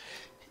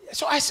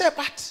 So I said,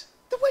 but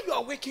the way you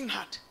are working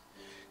hard.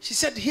 She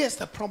said, here's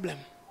the problem.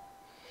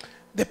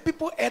 The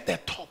people at the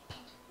top,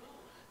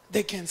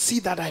 they can see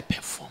that I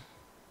perform.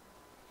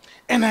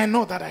 And I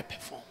know that I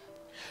perform.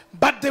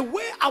 But the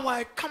way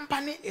our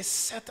company is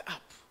set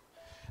up,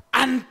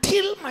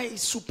 until my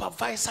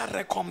supervisor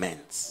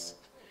recommends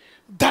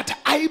that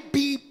I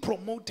be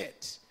promoted,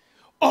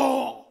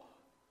 or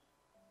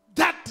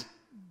that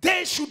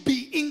there should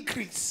be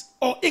increase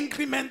or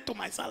increment to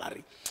my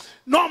salary,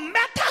 no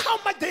matter how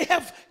much they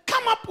have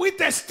come up with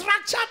a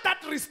structure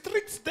that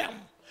restricts them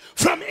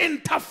from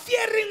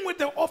interfering with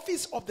the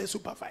office of the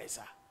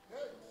supervisor.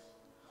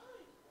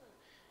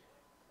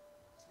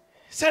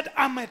 Said,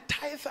 I'm a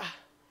tither,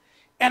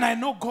 and I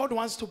know God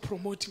wants to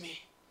promote me,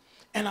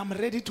 and I'm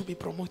ready to be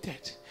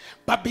promoted.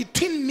 But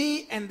between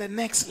me and the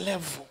next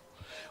level,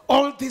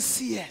 all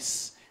these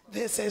years,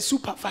 there's a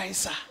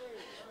supervisor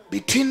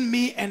between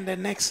me and the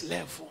next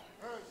level.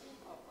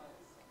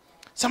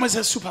 Someone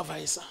says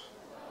supervisor.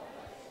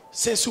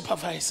 Say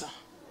supervisor.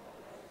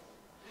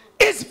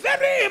 It's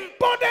very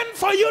important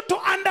for you to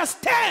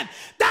understand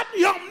that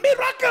your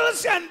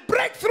miracles and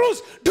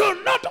breakthroughs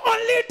do not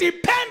only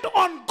depend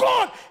on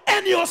God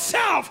and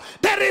yourself.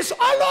 There is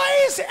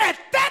always a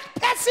third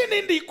person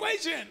in the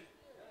equation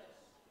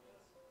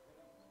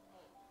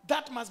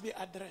that must be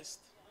addressed.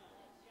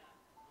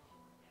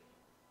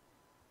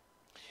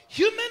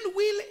 Human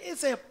will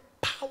is a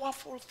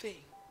powerful thing.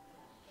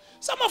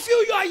 Some of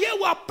you are here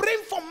who are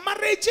praying for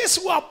marriages,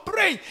 who are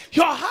praying.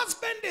 Your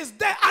husband is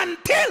there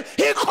until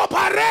he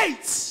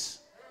cooperates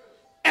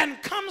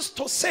and comes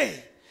to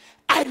say,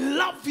 I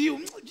love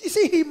you. You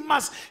see, he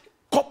must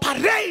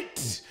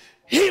cooperate.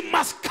 He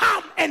must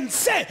come and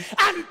say.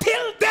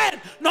 Until then,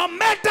 no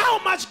matter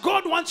how much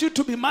God wants you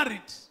to be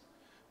married,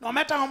 no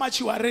matter how much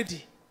you are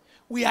ready,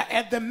 we are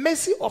at the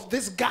mercy of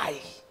this guy.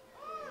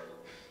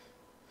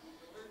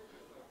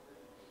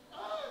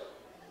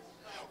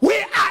 We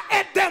are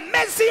at the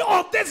mercy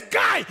of this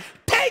guy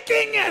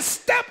taking a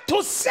step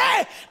to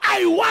say,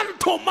 I want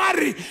to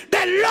marry.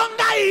 The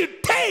longer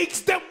it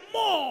takes, the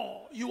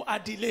more you are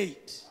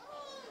delayed.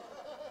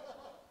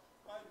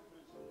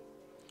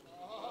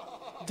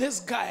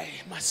 This guy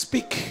must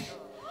speak.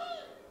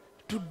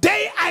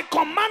 Today I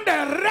command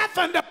the wrath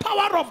and the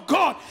power of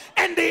God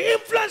and the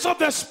influence of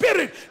the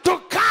Spirit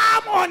to come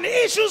come on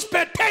issues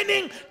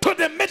pertaining to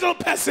the middle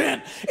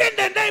person. In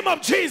the name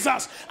of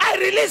Jesus, I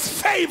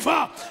release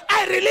favor.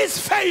 I release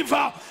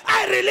favor.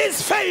 I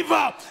release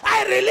favor.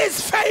 I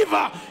release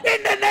favor.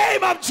 In the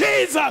name of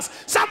Jesus.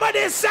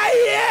 Somebody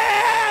say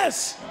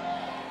yes.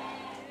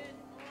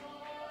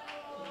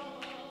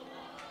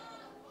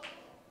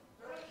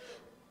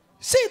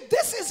 See,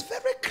 this is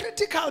very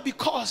critical,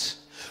 because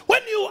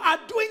when you are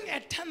doing a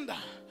tender,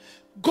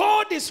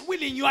 God is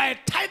willing. You are a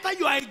tither,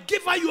 you are a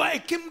giver, you are a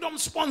kingdom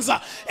sponsor.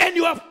 And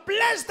you have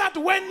pledged that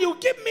when you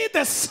give me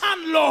the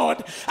son,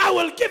 Lord, I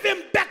will give him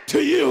back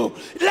to you.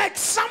 Like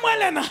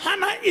Samuel and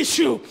Hannah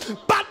issue.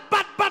 But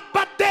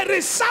there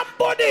is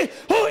somebody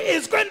who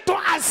is going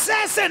to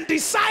assess and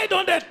decide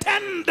on the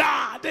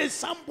tender. There is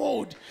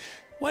somebody.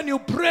 When you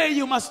pray,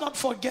 you must not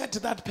forget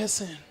that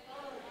person.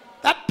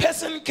 That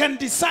person can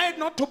decide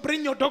not to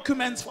bring your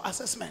documents for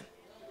assessment.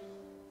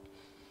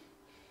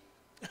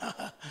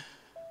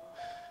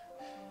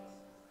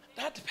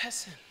 That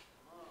person.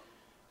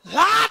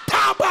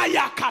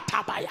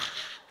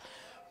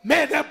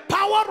 May the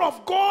power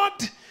of God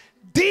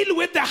deal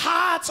with the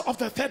hearts of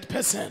the third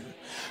person.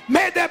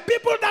 May the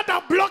people that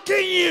are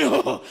blocking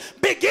you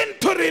begin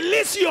to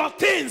release your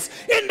things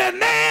in the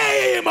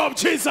name of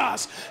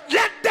Jesus.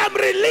 Let them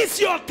release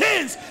your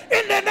things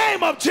in the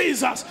name of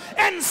Jesus.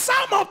 And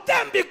some of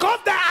them, because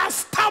they are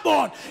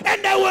stubborn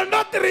and they will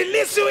not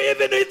release you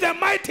even with a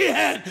mighty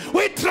hand,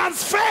 we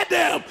transfer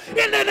them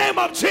in the name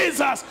of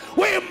Jesus.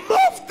 We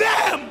move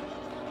them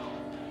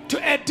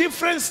to a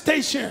different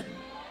station.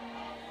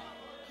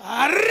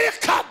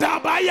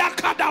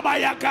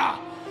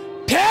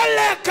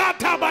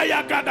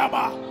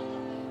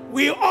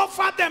 We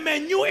offer them a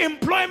new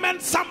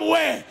employment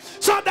somewhere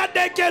so that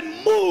they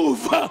can move,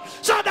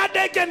 so that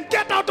they can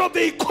get out of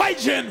the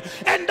equation,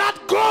 and that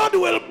God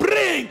will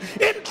bring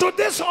into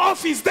this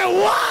office the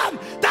one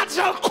that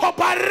shall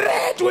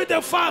cooperate with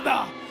the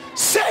Father.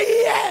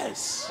 Say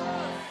yes.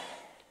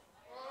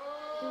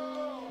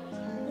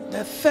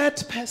 The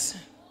third person.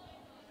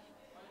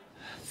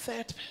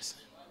 Third person.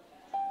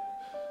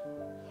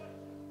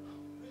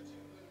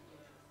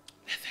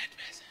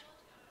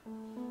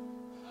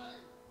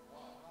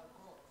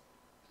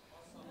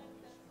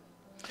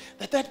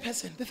 The third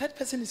person. The third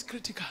person is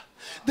critical.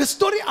 The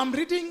story I'm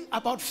reading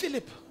about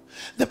Philip,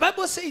 the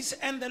Bible says,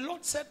 and the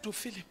Lord said to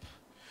Philip,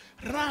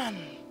 run,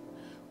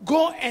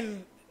 go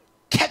and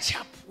catch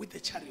up with the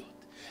chariot.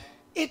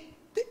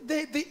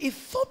 The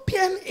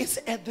Ethiopian is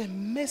at the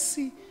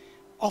mercy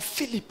of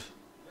Philip.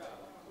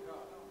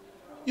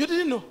 You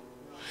didn't know?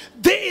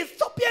 The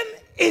Ethiopian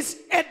is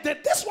at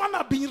this one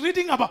I've been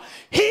reading about.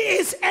 He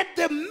is at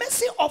the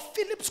mercy of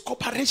Philip's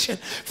cooperation.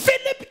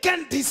 Philip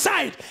can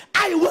decide,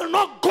 I will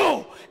not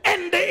go.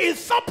 And the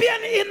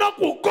Ethiopian Enoch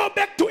will go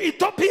back to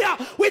Ethiopia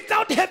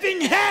without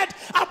having heard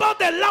about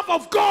the love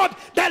of God,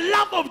 the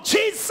love of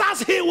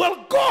Jesus. He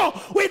will go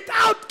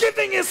without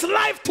giving his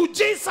life to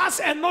Jesus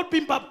and not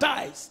being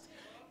baptized.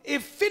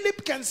 If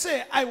Philip can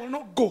say, I will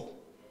not go.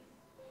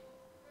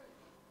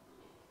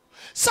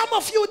 Some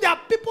of you, there are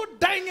people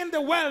dying in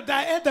the world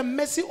that are at the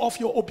mercy of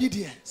your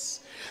obedience.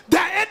 They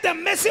are at the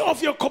mercy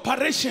of your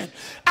cooperation.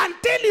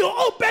 Until you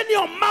open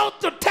your mouth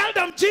to tell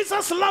them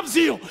Jesus loves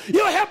you,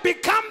 you have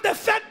become the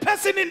third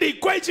person in the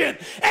equation,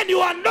 and you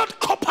are not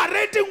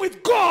cooperating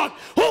with God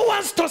who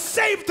wants to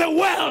save the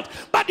world.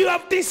 But you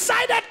have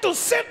decided to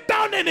sit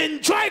down and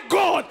enjoy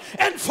God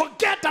and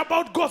forget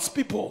about God's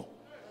people.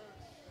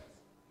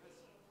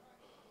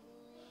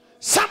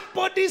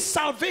 Somebody's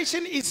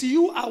salvation is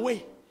you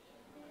away.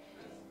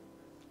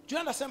 Do you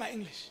understand my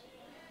English?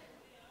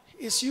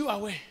 It's you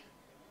away.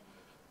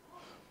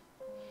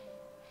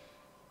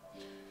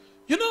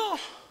 You know,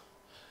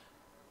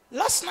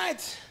 last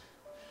night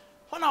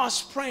when I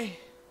was praying,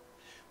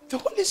 the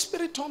Holy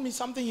Spirit told me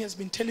something he has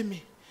been telling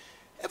me.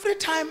 Every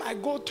time I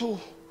go to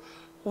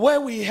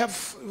where we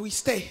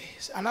stay,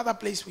 another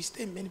place, we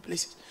stay in many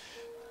places,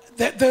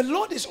 the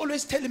Lord is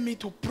always telling me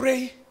to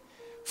pray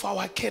for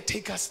our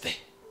caretakers there.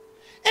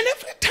 And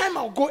every time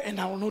I'll go and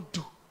I will not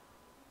do.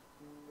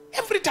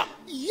 Every time.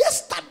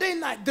 Yesterday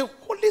night, the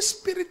Holy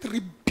Spirit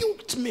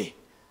rebuked me.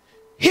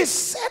 He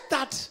said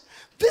that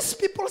these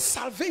people's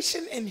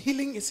salvation and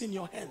healing is in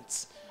your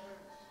hands.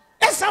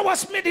 As I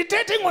was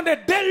meditating on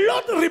it, the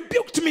Lord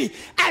rebuked me.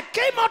 I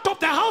came out of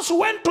the house,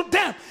 went to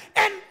them,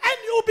 and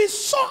you'll be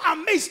so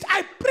amazed.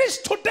 I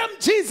preached to them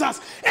Jesus,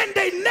 and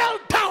they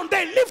knelt down,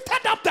 they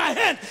lifted up their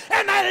hand,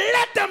 and I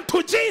led them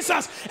to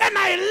Jesus, and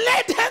I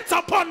laid hands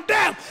upon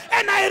them,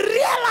 and I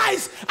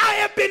realized I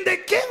have been the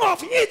king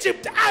of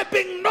Egypt. I've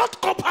been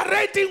not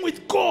cooperating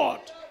with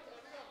God.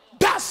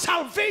 That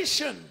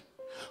salvation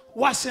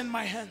was in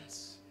my hands.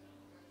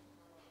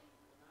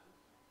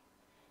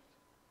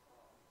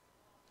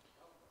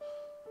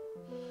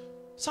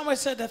 Somebody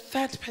said the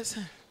third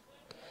person.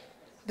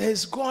 There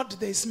is God,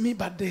 there is me,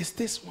 but there is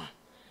this one.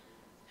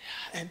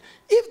 And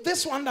if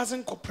this one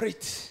doesn't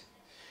cooperate,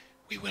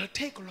 we will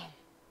take long.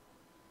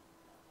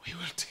 We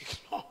will take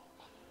long.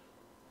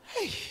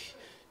 Hey,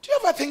 do you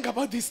ever think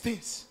about these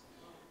things?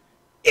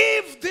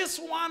 If this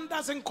one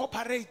doesn't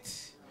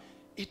cooperate,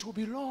 it will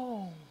be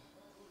long.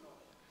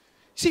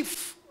 See,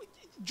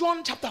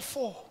 John chapter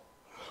 4,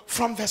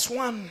 from verse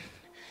 1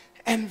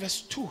 and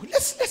verse 2.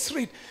 Let's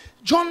read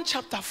John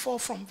chapter 4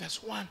 from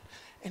verse 1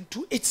 and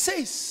 2. It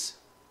says,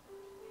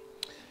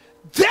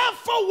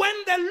 therefore, when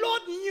the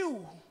Lord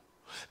knew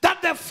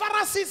that the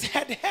Pharisees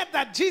had heard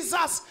that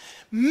Jesus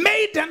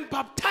made and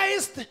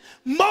baptized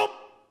more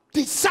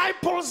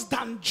disciples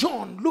than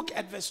John. Look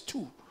at verse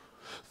 2.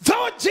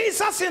 Though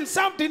Jesus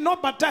himself did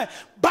not baptize,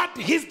 but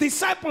his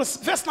disciples,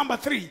 verse number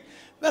 3.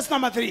 Verse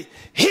number 3.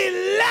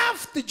 He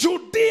left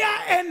Judea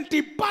and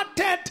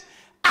departed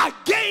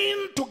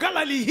again to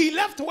Galilee. He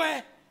left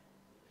where?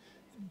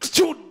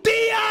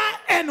 Judea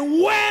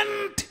and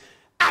went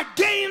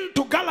again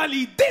to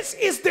Galilee. This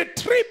is the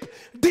trip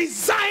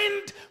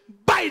designed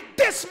by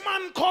this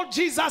man called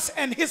Jesus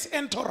and his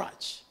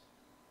entourage.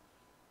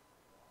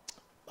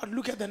 But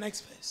look at the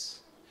next verse.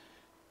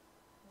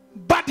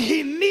 But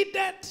he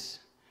needed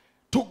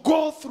to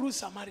go through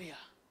Samaria.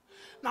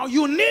 Now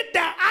you need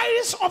the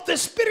eyes of the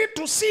Spirit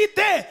to see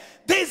there.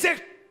 There's a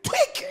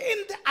tweak in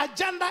the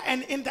agenda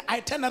and in the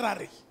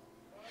itinerary.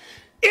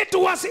 It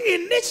was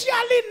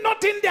initially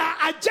not in their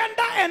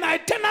agenda and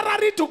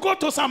itinerary to go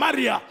to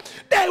Samaria.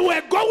 They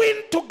were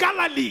going to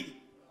Galilee.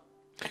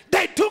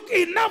 They took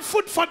enough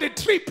food for the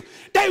trip.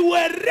 They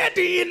were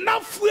ready,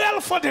 enough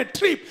fuel for the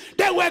trip.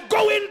 They were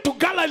going to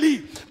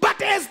Galilee.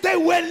 But as they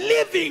were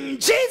leaving,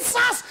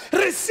 Jesus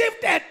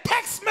received a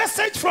text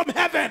message from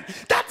heaven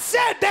that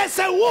said, there's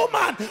a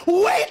woman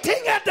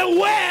waiting at the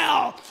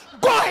well.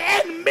 Go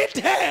and meet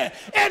her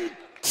and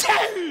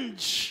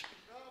change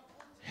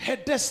her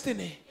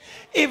destiny.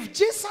 If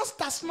Jesus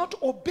does not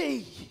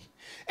obey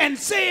and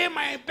say,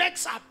 my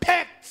bags are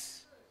packed,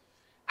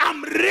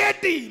 I'm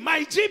ready, my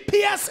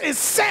GPS is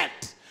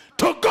set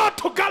to go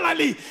to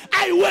Galilee,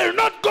 I will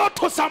not go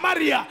to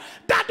Samaria,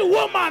 that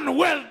woman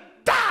will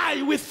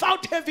die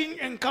without having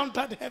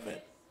encountered heaven.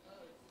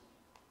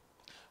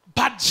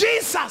 But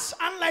Jesus,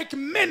 unlike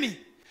many,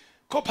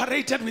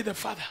 cooperated with the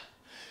Father.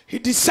 He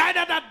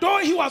decided that though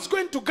he was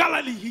going to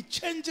Galilee, he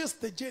changes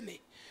the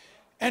journey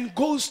and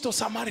goes to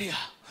Samaria.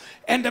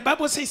 And the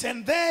Bible says,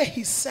 and there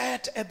he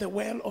sat at the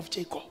well of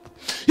Jacob.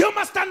 You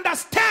must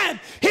understand,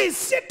 he's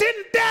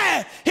sitting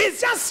there.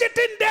 He's just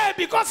sitting there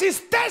because he's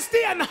thirsty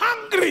and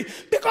hungry,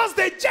 because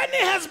the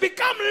journey has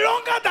become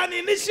longer than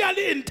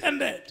initially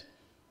intended.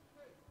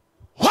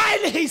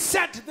 While he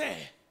sat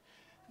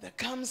there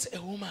comes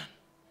a woman.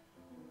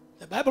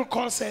 The Bible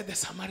calls her the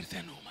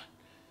Samaritan woman.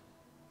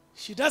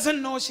 She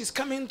doesn't know she's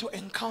coming to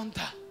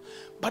encounter,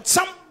 but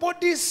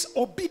somebody's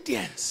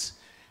obedience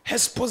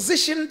has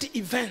positioned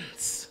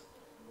events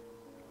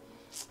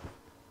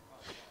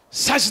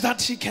such that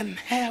she can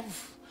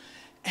have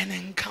an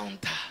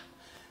encounter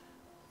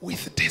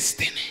with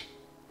destiny.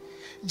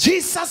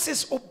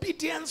 Jesus'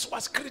 obedience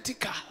was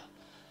critical.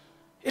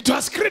 It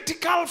was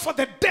critical for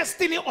the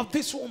destiny of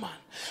this woman.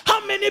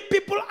 How many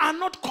people are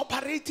not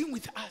cooperating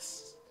with us?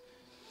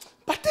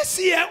 But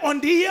this year, on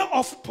the year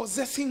of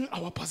possessing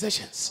our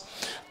possessions,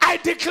 I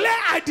declare,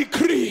 I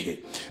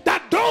decree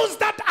that those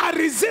that are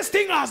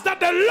resisting us, that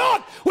the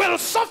Lord will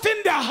soften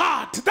their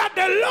heart, that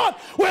the Lord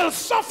will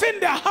soften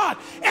their heart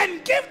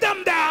and give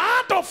them the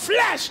heart of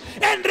flesh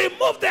and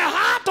remove the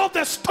heart of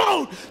the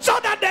stone, so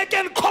that they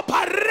can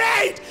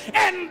cooperate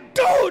and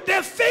do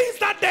the things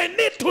that they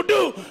need to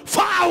do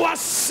for our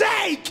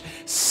sake.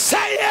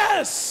 Say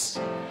yes.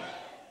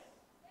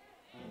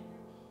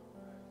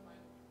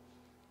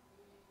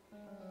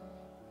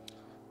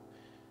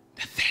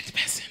 The third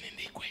person in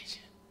the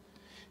equation.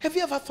 Have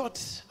you ever thought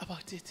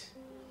about it?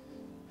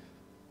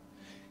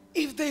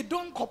 If they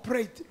don't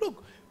cooperate,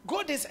 look,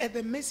 God is at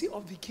the mercy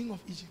of the king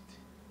of Egypt.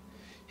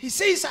 He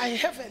says, I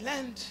have a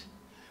land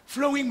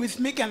flowing with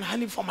milk and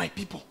honey for my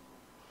people.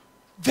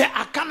 There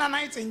are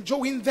Canaanites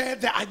enjoying there.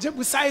 There are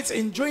Jebusites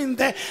enjoying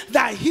there.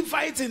 There are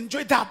Hivites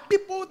enjoying. There are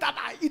people that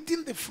are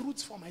eating the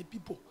fruits for my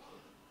people.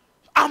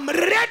 I'm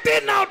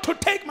ready now to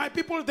take my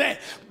people there.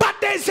 But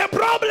there's a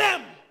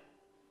problem.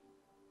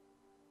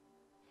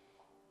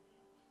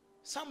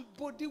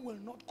 Somebody will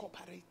not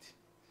cooperate.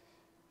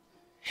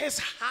 His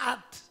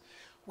heart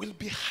will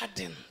be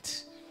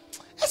hardened.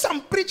 As I'm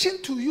preaching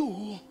to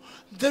you,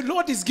 the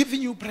Lord is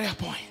giving you prayer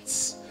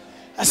points.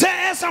 I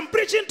say, as I'm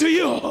preaching to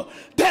you,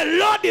 the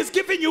Lord is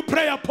giving you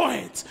prayer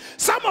points.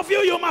 Some of you,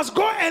 you must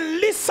go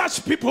and list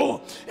such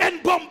people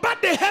and bombard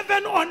the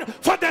heaven on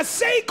for the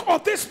sake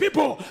of these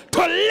people to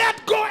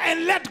let go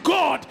and let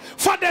God.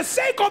 For the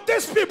sake of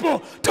these people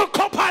to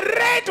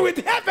cooperate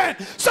with heaven,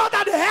 so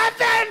that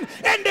heaven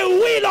and the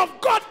will of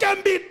God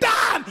can be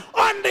done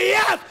on the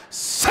earth.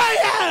 Say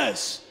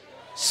yes.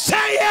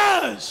 Say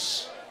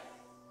yes.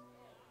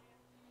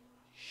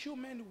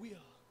 Human will.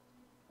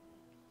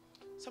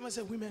 Someone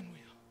say women will.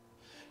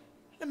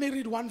 Let me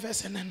read one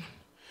verse and then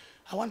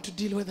I want to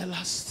deal with the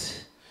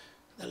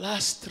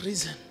last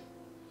reason.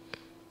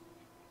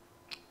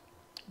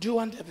 Do you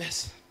want a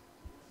verse?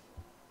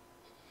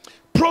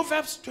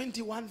 Proverbs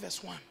 21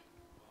 verse 1.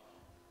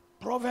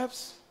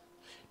 Proverbs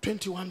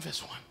 21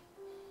 verse 1.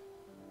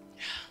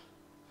 Yeah.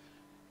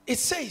 It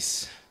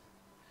says,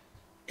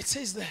 It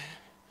says there,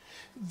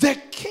 the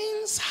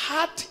king's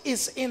heart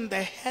is in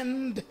the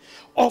hand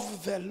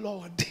of the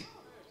Lord.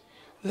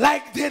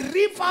 Like the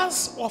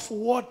rivers of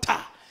water,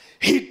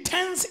 he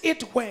turns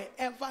it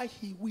wherever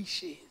he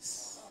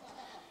wishes.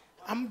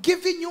 I'm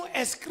giving you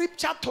a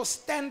scripture to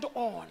stand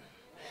on.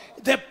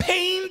 The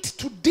paint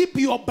to dip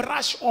your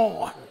brush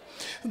on.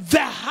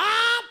 The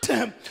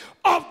heart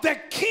of the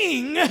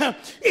king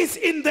is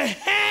in the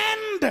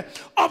hand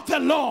of the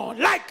Lord.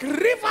 Like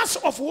rivers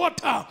of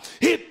water,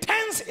 he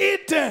turns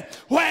it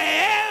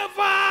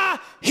wherever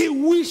he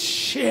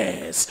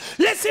wishes.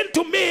 Listen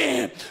to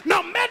me.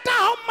 No matter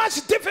how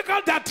much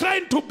difficult they're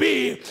trying to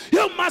be,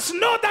 you must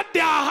know that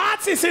their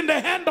hearts is in the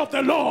hand of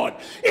the Lord.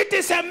 It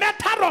is a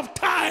matter of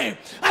time.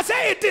 I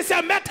say it is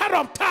a matter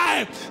of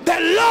time.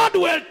 The Lord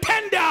will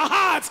turn their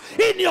hearts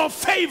in your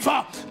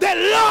favor. The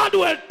Lord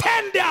will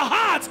turn their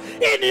hearts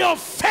in your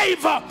favor.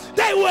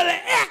 They will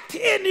act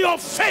in your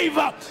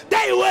favor.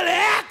 They will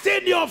act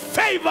in your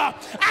favor.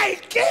 I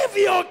give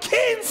your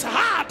king's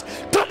heart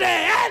to the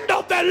hand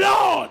of the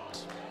Lord,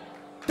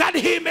 that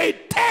he may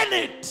turn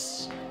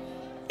it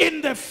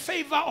in the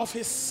favor of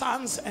his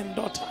sons and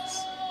daughters.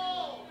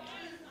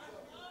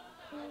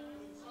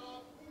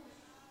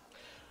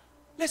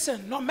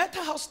 Listen, no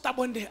matter how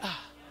stubborn they are,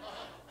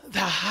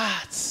 their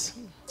hearts,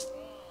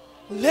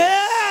 no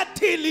matter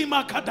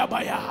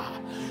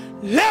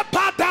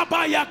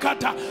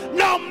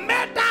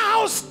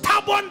how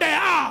stubborn they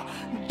are,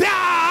 their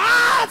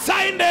hearts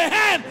are in the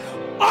hand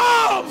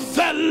of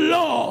the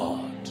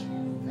Lord.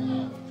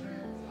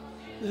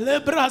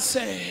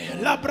 Lebrase,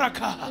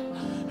 labraka,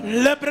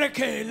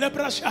 lebreke,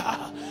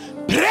 lebrasha,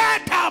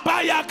 preta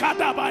baya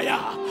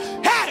kadabaya,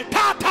 hey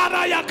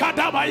tatara ya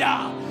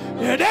kadabaya,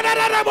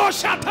 ederebo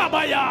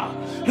shatabaya,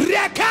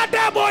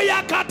 rekadebo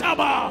ya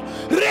kataba,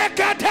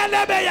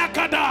 reketelebe ya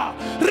kada,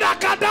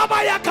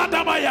 rakadaba ya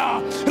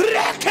kadabaya,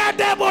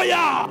 rekadebo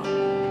ya.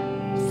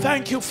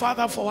 Thank you,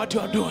 Father, for what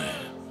you are doing.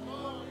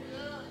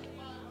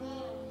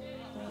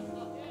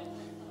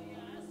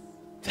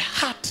 The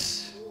heart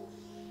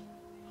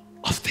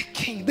of the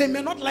king. They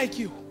may not like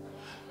you,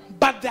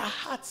 but their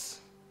hearts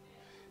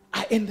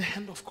are in the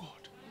hand of God.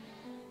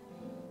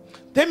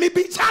 They may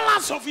be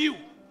jealous of you.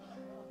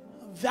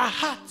 Their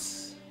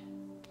hearts.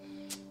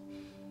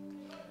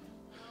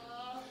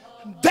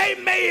 They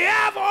may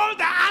have all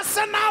the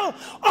arsenal,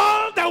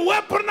 all the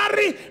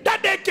weaponry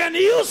that they can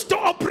use to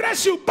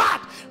oppress you,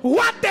 but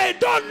what they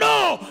don't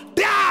know,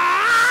 their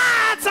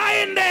hearts are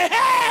in the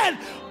hand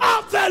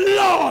of the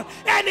Lord,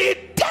 and he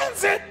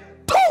turns it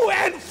to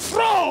and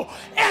fro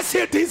as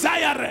he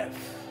desireth.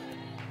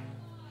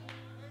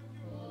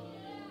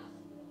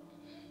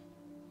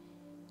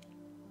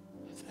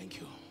 Thank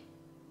you.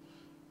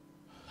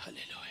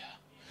 Hallelujah.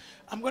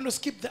 I'm going to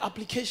skip the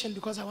application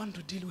because I want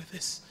to deal with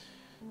this.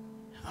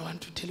 I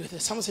want to deal with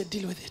it. Someone said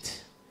deal with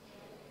it.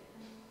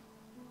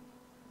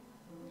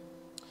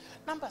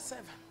 Number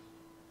 7.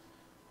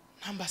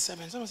 Number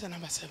 7. Someone said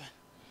number 7.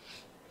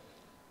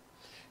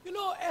 You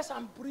know, as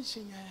I'm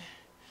preaching,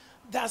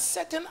 there are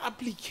certain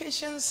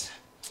applications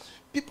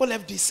people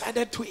have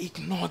decided to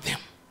ignore them.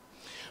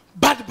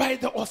 But by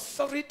the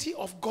authority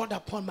of God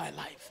upon my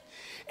life,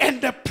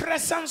 and the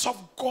presence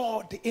of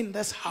God in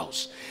this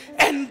house,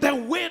 and the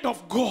word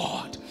of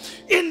God,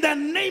 in the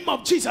name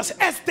of Jesus,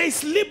 as they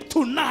sleep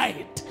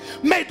tonight,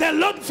 may the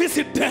Lord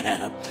visit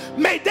them.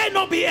 May they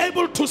not be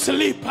able to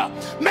sleep.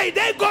 May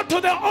they go to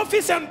the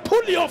office and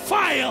pull your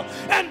file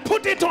and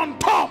put it on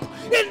top.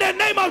 In the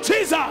name of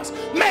Jesus,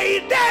 may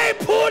they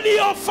pull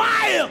your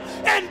file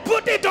and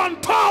put it on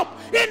top.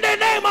 In the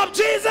name of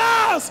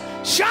Jesus,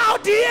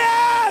 shout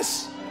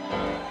yes.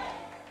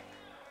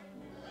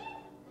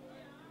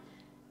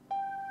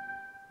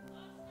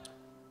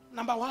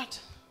 Number what?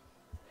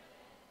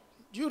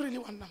 Do you really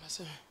want number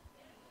 7?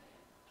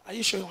 Are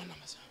you sure you want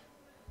number 7?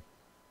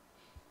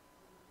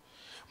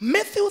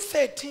 Matthew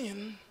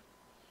 13,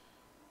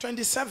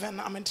 27.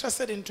 I'm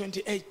interested in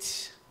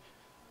 28.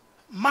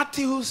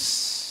 Matthew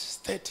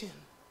 13.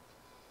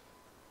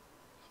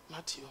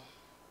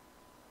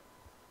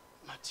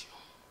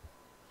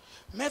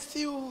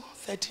 Matthew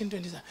 13,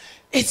 27.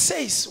 It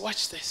says,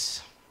 watch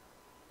this.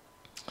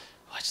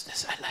 Watch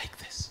this. I like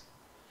this.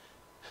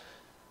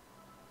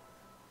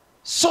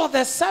 So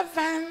the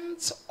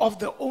servants of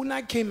the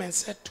owner came and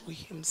said to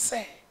him,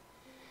 "Sir,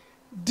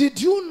 did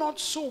you not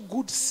sow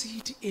good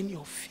seed in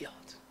your field?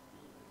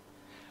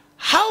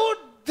 How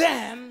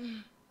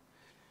then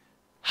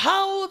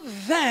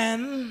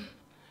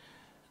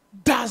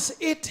does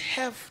it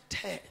have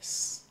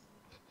tares?"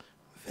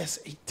 Verse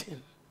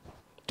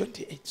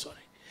 28, sorry.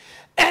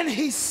 And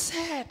he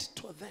said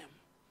to them,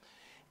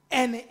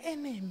 "An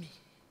enemy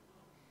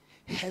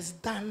has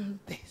done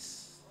this."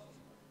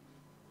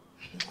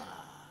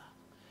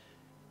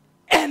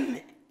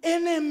 An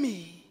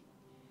enemy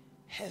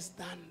has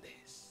done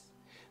this.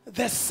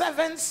 The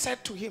servant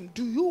said to him,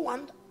 "Do you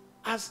want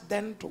us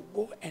then to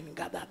go and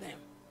gather them?"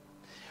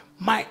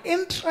 My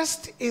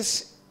interest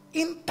is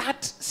in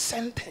that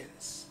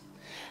sentence.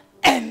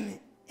 An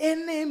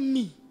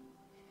enemy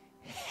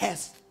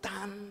has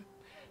done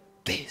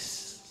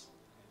this.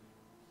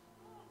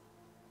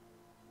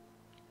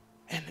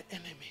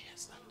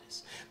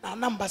 Now,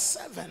 number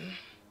 7,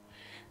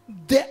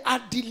 there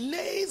are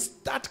delays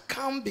that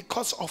come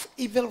because of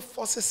evil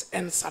forces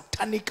and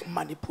satanic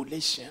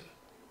manipulation.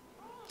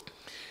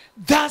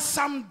 There are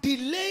some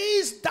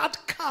delays that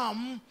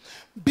come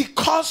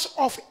because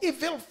of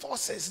evil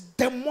forces,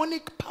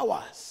 demonic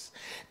powers,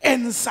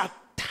 and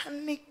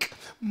satanic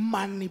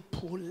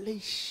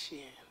manipulation.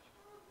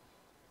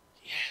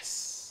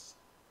 Yes.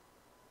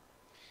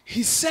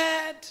 He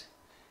said,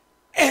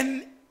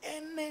 an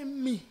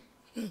enemy.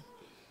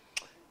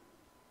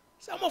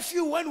 Some of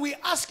you, when we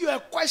ask you a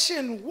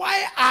question,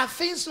 why are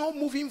things not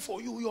moving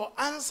for you? Your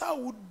answer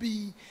would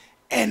be,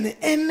 an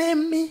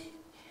enemy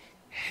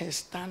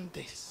has done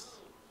this.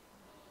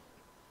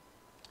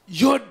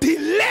 Your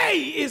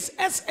delay is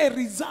as a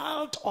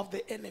result of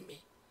the enemy.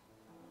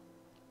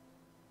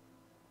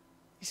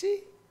 You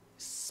see,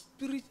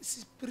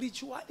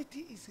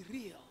 spirituality is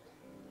real.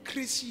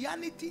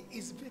 Christianity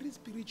is very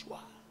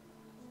spiritual.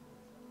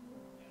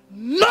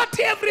 Not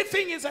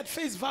everything is at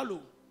face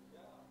value.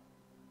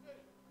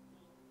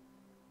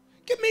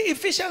 Give me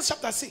Ephesians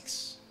chapter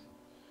 6.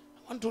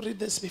 I want to read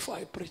this before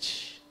I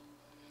preach.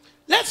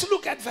 Let's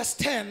look at verse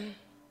 10.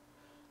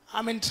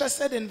 I'm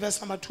interested in verse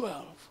number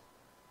 12.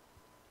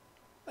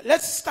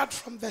 Let's start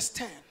from verse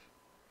 10. It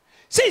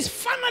says,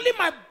 finally,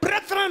 my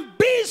brethren,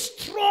 be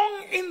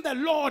strong in the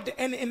Lord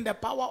and in the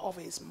power of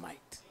his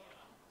might.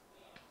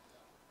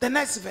 The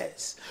next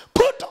verse.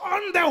 Put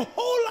on the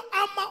whole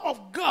armor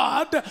of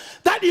God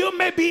that you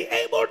may be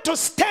able to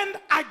stand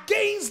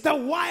against the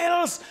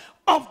wiles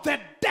of the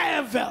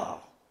devil.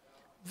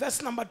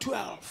 Verse number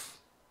 12.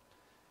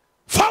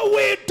 For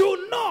we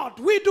do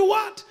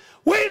what?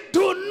 We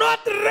do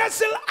not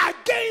wrestle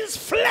against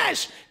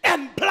flesh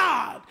and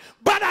blood,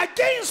 but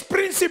against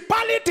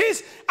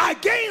principalities,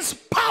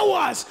 against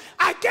powers,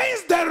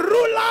 against the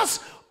rulers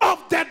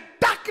of the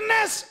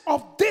darkness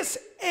of this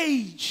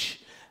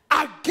age,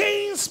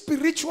 against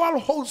spiritual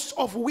hosts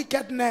of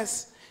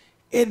wickedness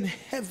in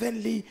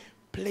heavenly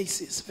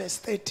places. Verse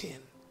 13.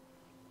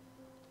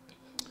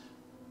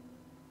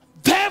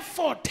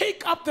 Therefore,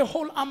 take up the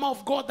whole armor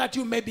of God that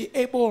you may be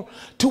able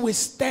to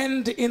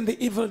withstand in the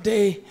evil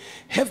day,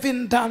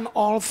 having done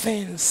all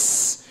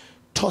things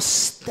to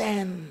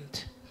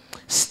stand.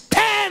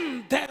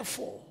 Stand,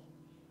 therefore.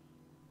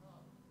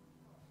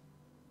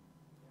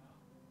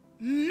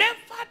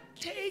 Never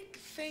take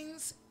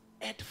things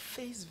at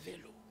face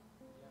value.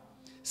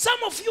 Some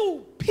of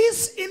you,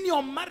 peace in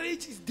your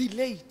marriage is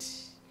delayed,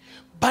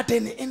 but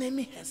an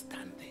enemy has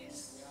done this.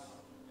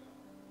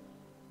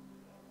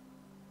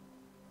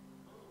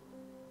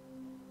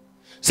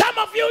 Some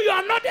of you, you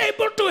are not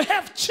able to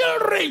have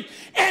children.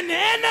 An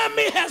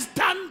enemy has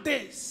done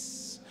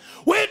this.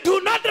 We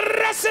do not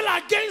wrestle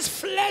against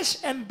flesh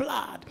and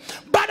blood,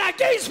 but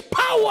against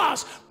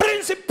powers,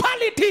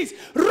 principalities,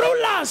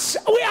 rulers.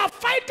 We are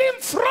fighting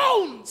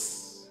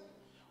thrones.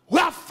 We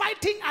are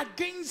fighting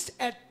against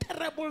a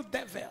terrible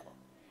devil.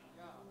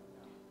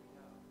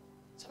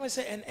 Somebody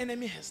say, an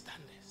enemy has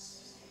done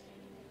this.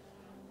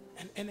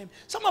 An enemy.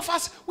 Some of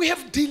us, we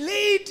have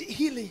delayed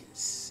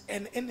healings.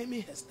 An enemy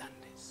has done this.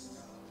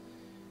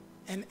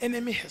 An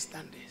enemy has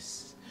done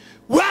this.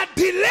 We are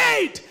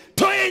delayed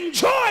to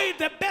enjoy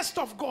the best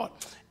of God.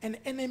 An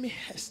enemy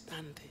has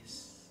done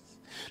this.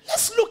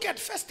 Let's look at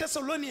 1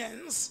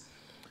 Thessalonians.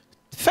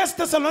 1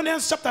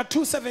 Thessalonians chapter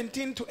 2,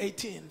 17 to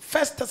 18.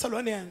 1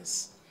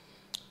 Thessalonians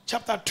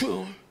chapter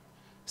 2,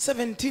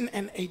 17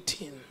 and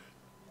 18.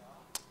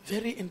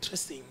 Very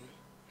interesting.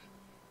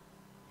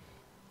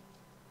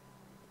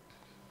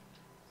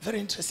 Very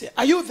interesting.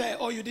 Are you there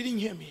or you didn't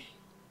hear me?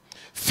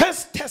 1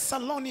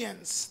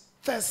 Thessalonians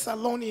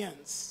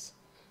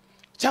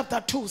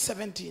chapter 2,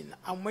 17.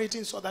 I'm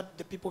waiting so that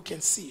the people can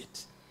see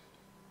it.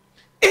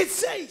 It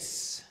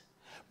says,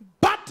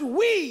 but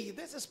we,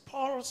 this is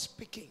Paul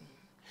speaking,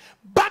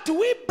 but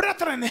we,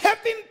 brethren,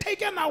 having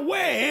taken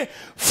away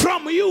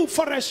from you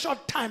for a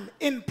short time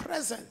in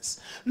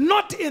presence,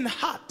 not in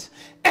heart,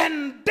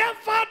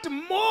 endeavored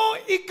more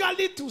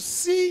eagerly to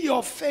see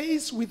your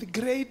face with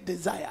great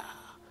desire.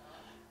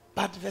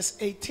 But verse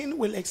 18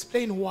 will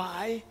explain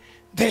why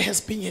there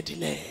has been a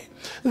delay.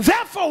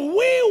 Therefore,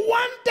 we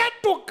wanted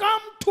to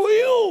come to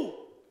you,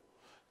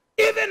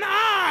 even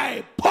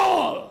I,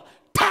 Paul,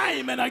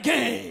 time and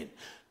again.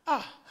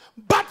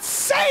 But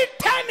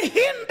Satan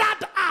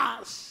hindered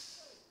us.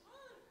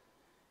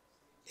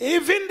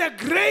 Even the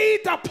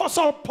great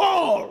apostle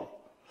Paul,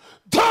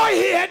 though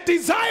he had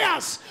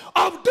desires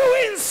of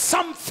doing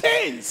some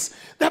things,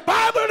 the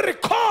Bible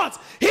records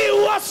he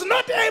was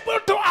not able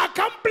to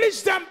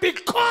accomplish them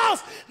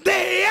because the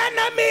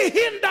enemy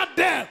hindered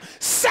them.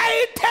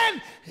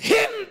 Satan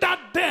hindered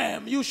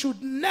them. You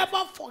should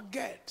never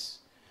forget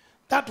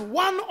that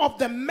one of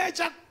the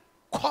major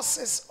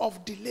causes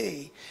of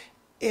delay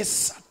is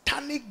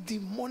satanic,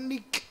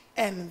 demonic,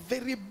 and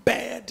very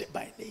bad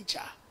by nature.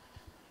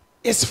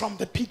 It's from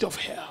the pit of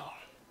hell.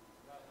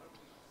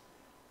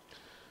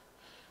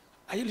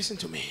 Are you listening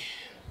to me?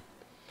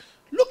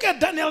 Look at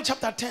Daniel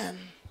chapter 10.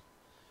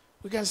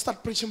 We can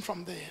start preaching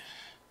from there.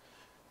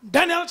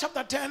 Daniel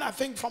chapter 10, I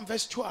think from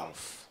verse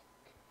 12.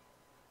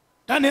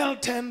 Daniel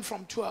 10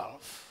 from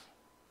 12.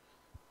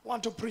 I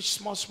want to preach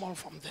small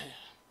from there.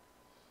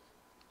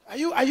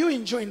 Are you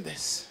enjoying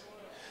this?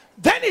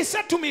 Then he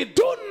said to me,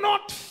 do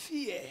not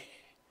fear,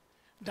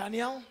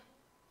 Daniel.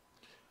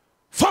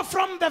 For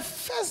from the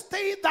first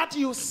day that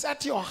you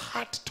set your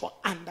heart to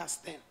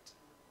understand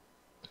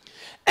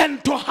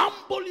and to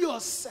humble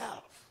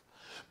yourself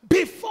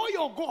before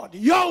your God,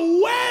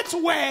 your words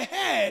were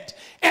heard,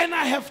 and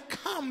I have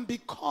come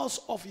because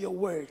of your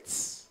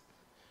words.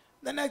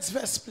 The next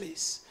verse,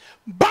 please.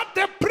 But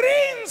the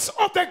prince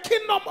of the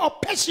kingdom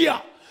of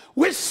Persia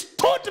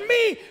withstood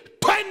me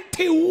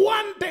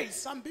 21 days.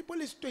 Some people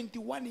is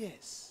 21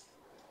 years.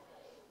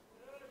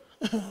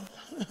 It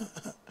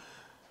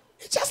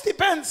just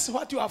depends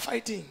what you are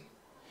fighting.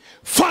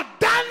 For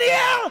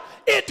Daniel,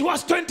 it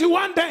was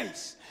 21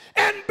 days.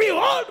 And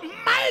behold,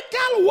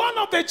 Michael, one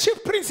of the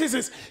chief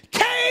princesses,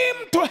 came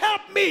to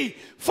help me,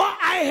 for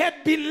I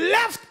had been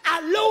left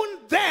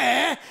alone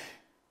there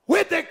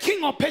with the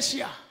king of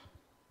Persia.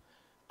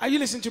 Are you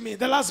listening to me?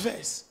 The last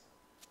verse.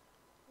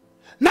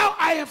 Now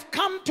I have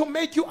come to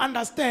make you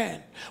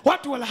understand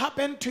what will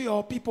happen to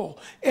your people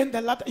in the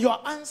latter. Your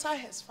answer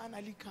has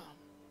finally come.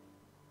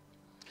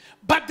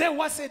 But there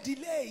was a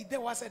delay.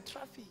 There was a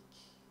traffic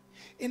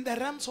in the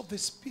realms of the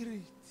spirit.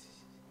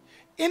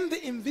 In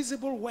the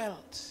invisible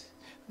world,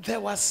 there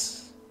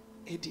was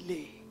a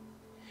delay.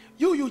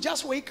 You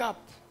just wake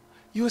up,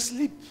 you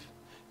sleep,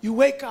 you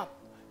wake up,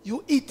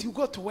 you eat, you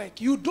go to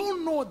work. You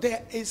don't know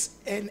there is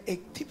an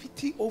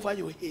activity over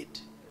your head.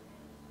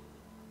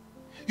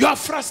 You are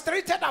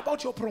frustrated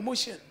about your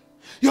promotion.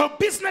 Your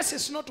business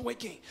is not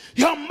working.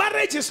 Your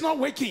marriage is not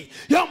working.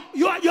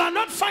 You are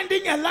not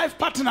finding a life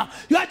partner.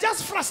 You are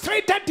just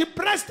frustrated,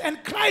 depressed,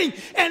 and crying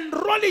and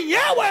rolling.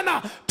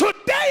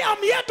 Today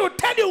I'm here to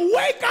tell you,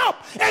 wake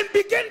up and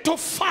begin to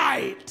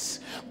fight.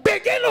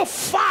 Begin to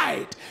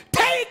fight.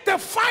 Take the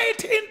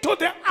fight into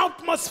the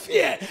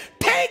atmosphere.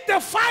 Take the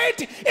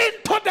fight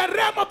into the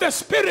realm of the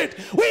spirit.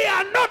 We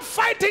are not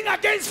fighting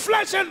against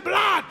flesh and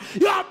blood.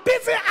 You are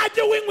busy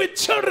arguing with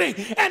children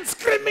and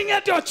screaming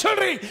at your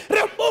children.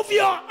 Remove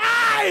your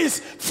eyes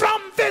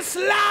from this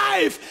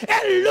life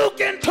and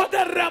look into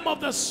the realm of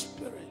the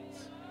spirit.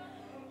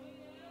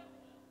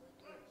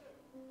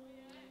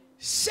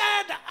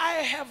 Said, I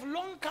have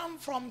long come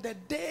from the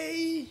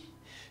day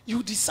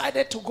you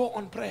decided to go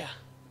on prayer.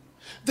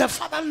 The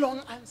father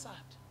long answered.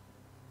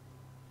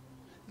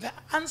 The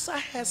answer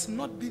has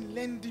not been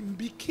lending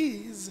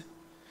because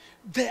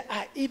there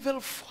are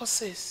evil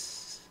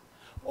forces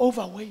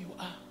over where you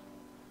are.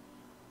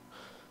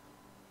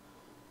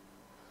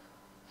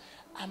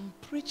 I'm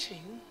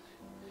preaching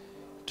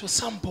to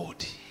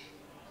somebody.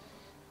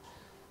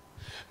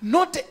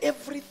 Not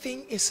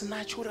everything is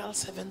natural,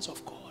 servants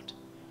of God.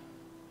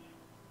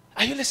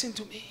 Are you listening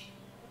to me?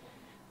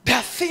 There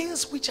are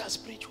things which are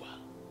spiritual.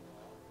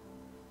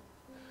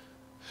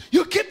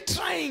 You keep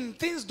trying,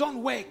 things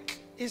don't work.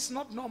 It's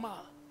not normal.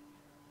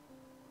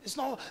 It's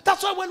not.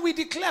 That's why when we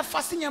declare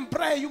fasting and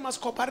prayer, you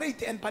must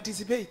cooperate and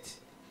participate.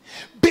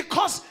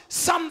 Because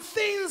some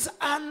things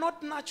are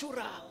not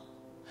natural.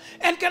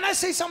 And can I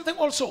say something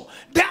also?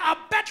 There are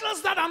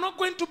battles that are not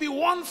going to be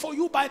won for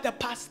you by the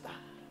pastor.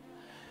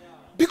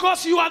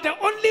 Because you are the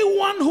only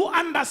one who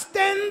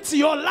understands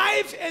your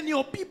life and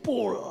your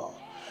people.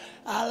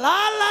 Until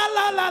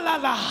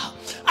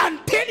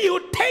you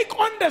take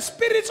on the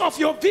spirits of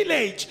your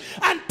village,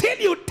 until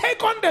you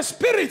take on the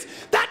spirits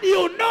that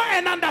you know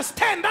and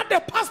understand that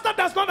the pastor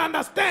does not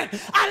understand,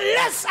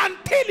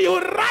 until you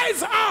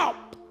rise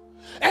up,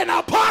 and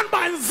upon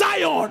Mount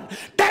Zion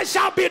there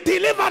shall be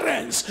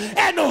deliverance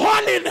and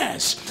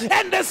holiness,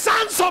 and the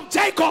sons of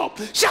Jacob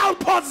shall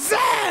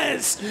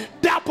possess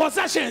their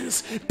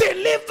possessions.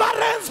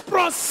 Deliverance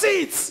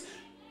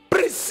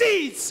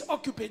precedes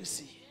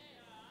occupancy.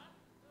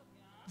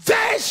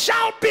 There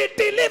shall be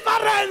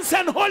deliverance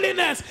and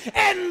holiness,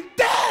 and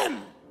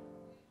then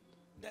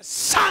the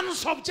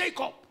sons of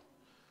Jacob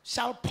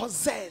shall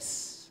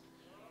possess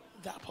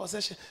their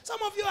possession.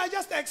 Some of you are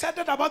just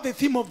excited about the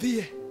theme of the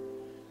year.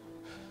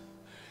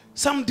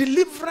 Some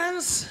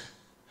deliverance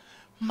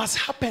must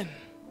happen.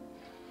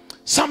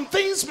 Some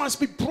things must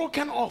be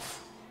broken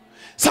off.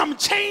 Some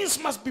chains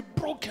must be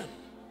broken.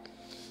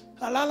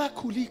 And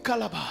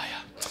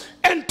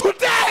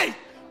today,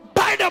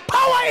 by the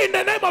power in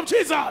the name of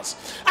Jesus,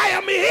 I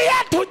am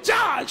here to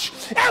judge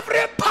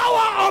every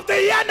power of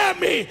the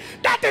enemy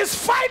that is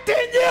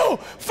fighting you,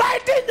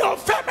 fighting your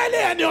family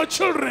and your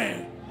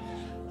children.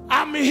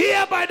 I'm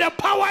here by the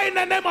power in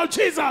the name of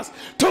Jesus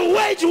to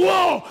wage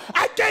war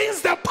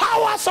against the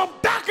powers of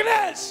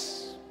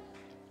darkness.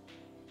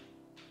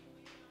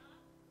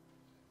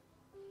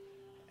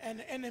 And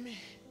the enemy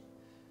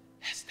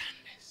has done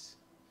this.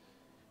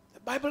 The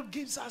Bible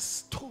gives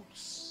us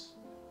tools.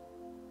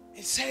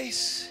 It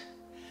says,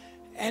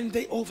 and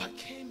they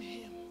overcame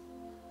him.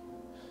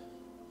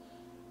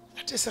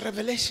 That is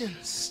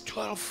Revelations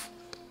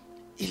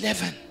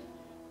 12:11.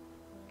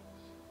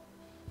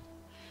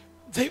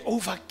 They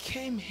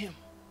overcame him.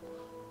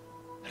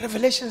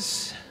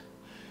 Revelations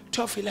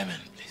 12:11,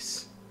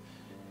 please.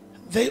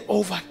 they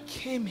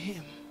overcame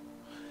him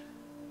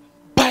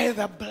by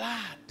the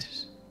blood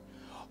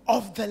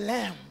of the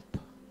Lamb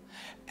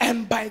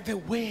and by the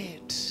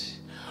word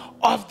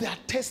of their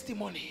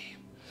testimony.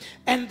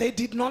 And they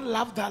did not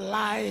love their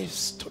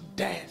lives to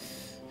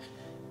death.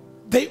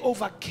 They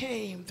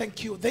overcame.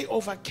 Thank you. They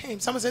overcame.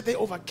 Someone said they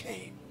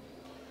overcame.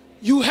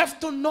 You have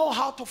to know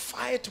how to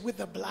fight with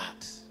the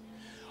blood,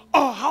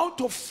 or how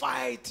to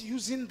fight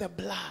using the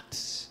blood.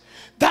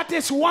 That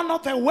is one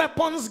of the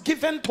weapons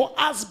given to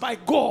us by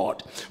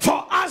God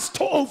for us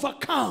to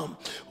overcome.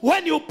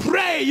 When you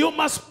pray, you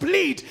must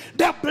plead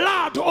the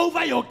blood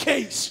over your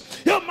case.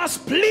 You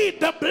must plead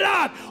the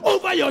blood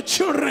over your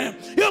children.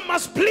 You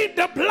must plead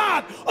the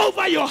blood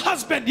over your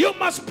husband. You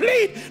must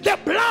plead the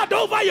blood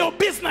over your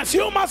business.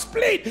 You must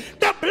plead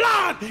the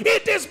blood.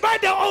 It is by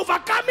the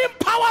overcoming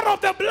power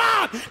of the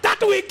blood that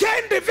we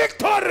gain the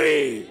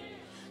victory.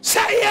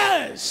 Say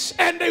yes.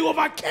 And they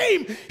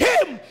overcame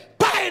him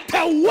by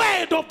the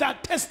word of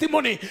that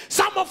testimony.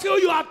 Some of you,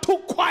 you are too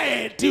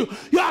quiet. You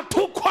are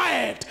too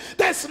quiet.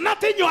 There's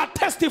nothing you are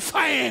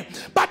testifying.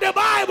 But the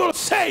Bible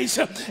says,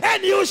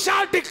 and you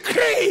shall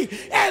decree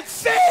a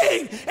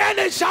thing, and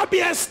it shall be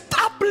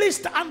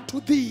established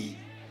unto thee.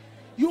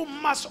 You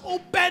must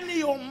open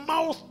your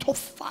mouth to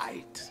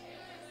fight.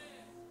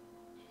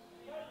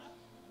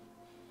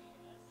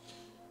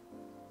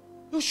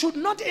 You should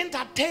not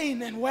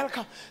entertain and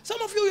welcome.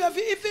 Some of you have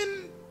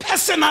even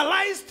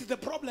personalized the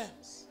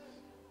problems.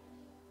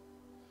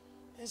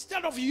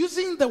 Instead of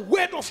using the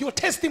word of your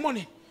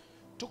testimony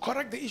to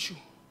correct the issue.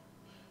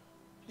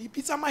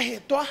 Repeat my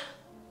head.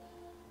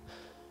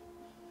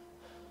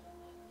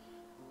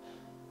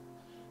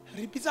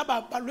 Repeat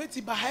about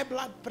high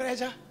blood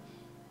pressure.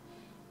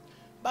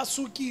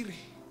 Basukiri.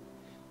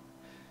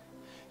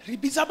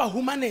 Repeat about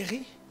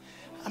humanity.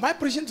 Am I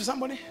preaching to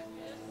somebody?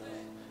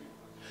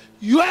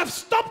 You have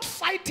stopped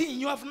fighting.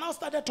 You have now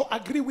started to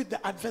agree with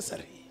the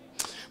adversary.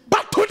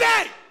 But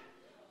today,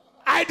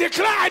 I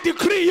declare, I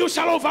decree, you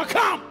shall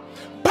overcome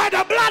by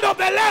the blood of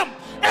the Lamb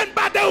and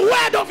by the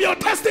word of your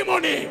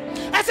testimony.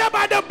 I said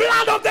by the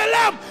blood of the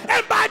Lamb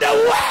and by the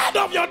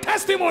word of your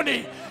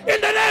testimony. In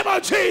the name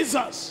of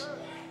Jesus.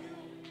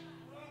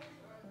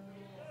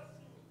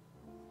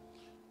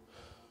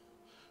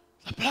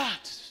 The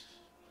blood.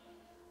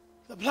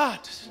 The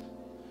blood.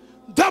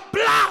 The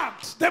blood.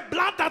 The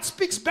blood that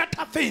speaks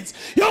better things.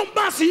 You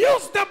must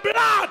use the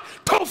blood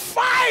to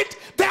fight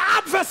the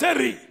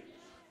adversary.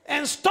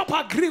 And stop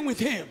agreeing with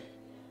him.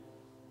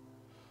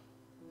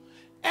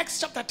 Acts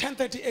chapter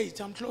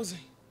 10:38. I'm closing.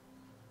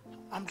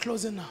 I'm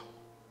closing now.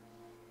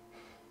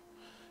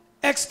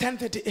 Acts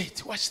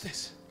 10:38. Watch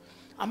this.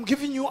 I'm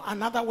giving you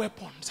another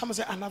weapon. Someone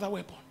say another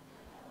weapon.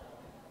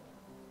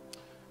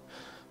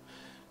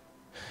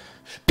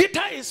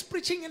 Peter is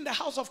preaching in the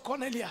house of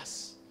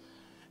Cornelius.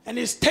 And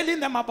he's telling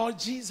them about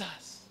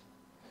Jesus.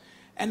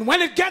 And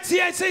when it gets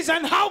here, it says,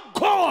 and how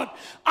God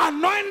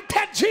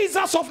anointed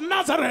Jesus of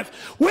Nazareth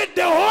with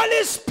the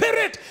Holy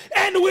Spirit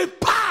and with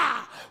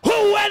power,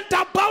 who went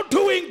about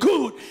doing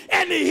good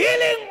and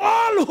healing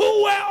all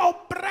who were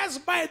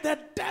oppressed by the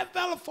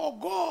devil, for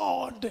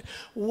God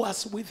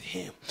was with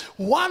him.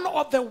 One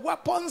of the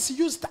weapons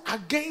used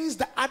against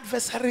the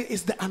adversary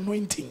is the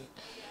anointing.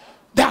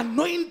 The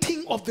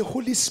anointing of the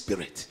Holy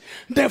Spirit.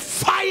 The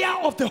fire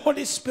of the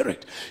Holy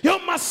Spirit. You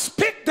must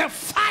speak the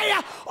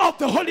fire of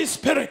the Holy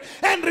Spirit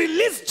and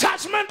release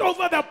judgment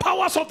over the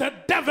powers of the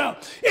devil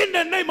in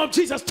the name of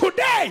Jesus.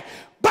 Today,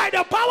 by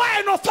the power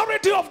and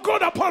authority of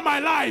God upon my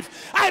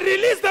life, I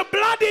release the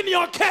blood in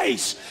your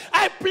case.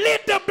 I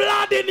plead the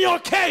blood in your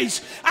case.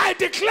 I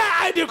declare,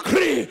 I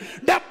decree,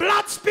 the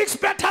blood speaks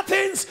better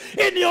things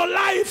in your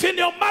life, in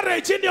your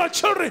marriage, in your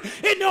children,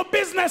 in your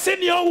business,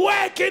 in your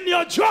work, in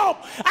your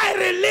job. I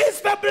release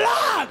the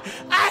blood.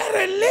 I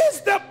release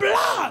the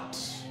blood.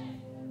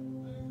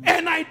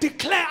 And I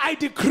declare, I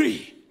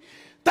decree,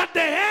 that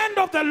the hand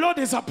of the Lord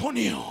is upon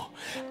you.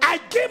 I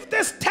give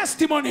this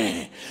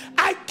testimony.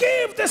 I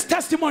give this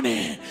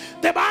testimony.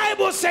 The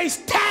Bible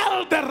says,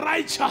 tell the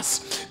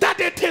righteous that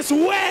it is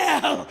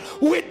well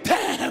with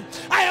them.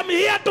 I am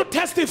here to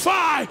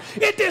testify.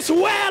 It is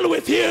well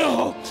with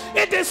you.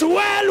 It is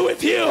well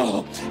with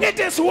you. It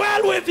is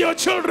well with your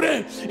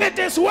children. It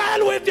is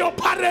well with your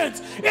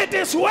parents. It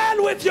is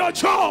well with your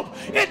job.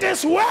 It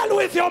is well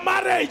with your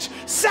marriage.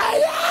 Say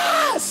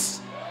yes.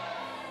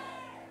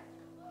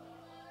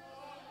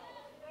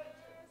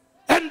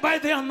 And by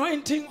the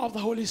anointing of the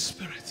Holy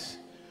Spirit,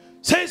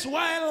 says,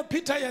 while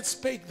Peter yet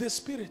spake, the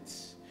Spirit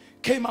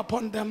came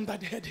upon them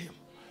that heard him.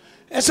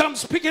 As I'm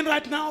speaking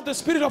right now, the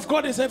Spirit of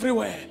God is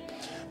everywhere.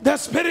 The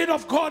Spirit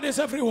of God is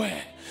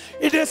everywhere.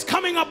 It is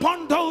coming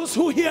upon those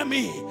who hear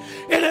me.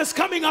 It is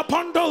coming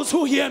upon those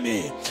who hear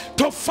me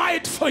to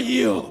fight for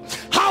you.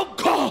 How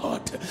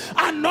God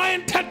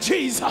anointed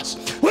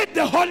Jesus with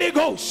the Holy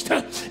Ghost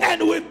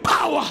and with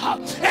power,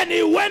 and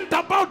he went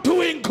about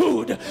doing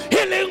good,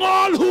 healing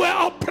all who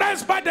were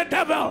oppressed by the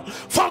devil,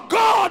 for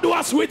God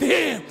was with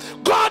him.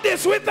 God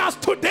is with us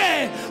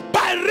today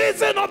by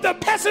reason of the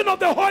person of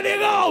the Holy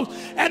Ghost.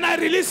 And I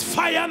release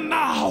fire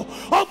now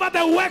over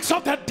the works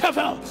of the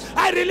devil.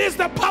 I release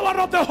the power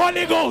of the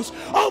Holy Ghost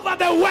over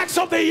the works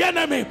of the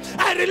enemy.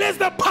 I release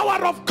the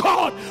power of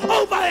God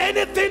over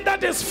anything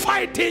that is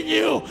fighting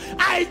you.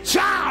 I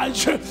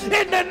charge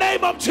in the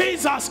name of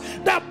Jesus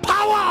the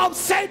power of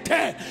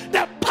Satan,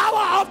 the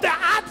power of the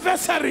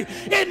adversary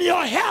in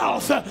your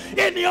health,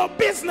 in your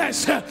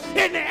business,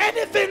 in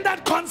anything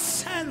that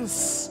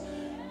concerns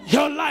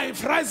your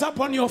life. Rise up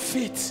on your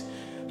feet.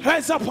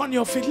 Rise up on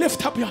your feet.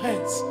 Lift up your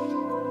hands.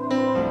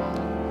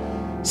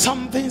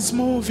 Something's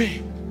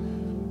moving.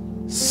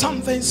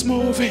 Something's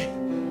moving.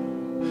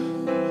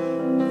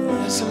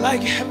 It's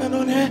like heaven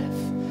on earth.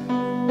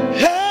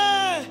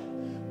 Hey!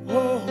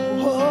 Oh,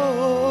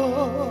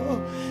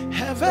 oh, oh.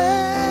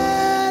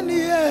 Heaven,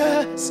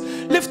 yes.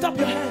 Lift up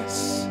your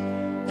hands.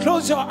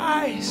 Close your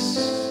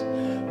eyes.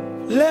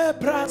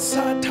 Lebra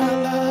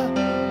satala.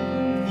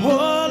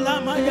 Oh, la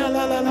maya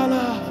la la la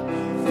la.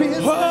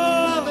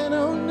 Oh,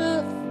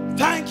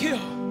 thank you.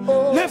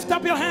 Lift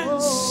up your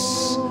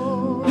hands.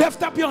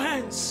 Lift up your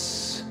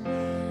hands.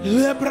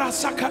 Lebra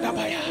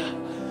sakadabaya.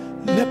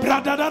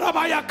 Lebra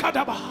dadabaya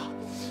kadaba.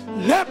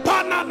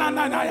 Lebana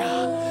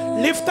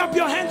nananaya. Lift up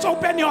your hands.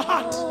 Open your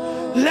heart.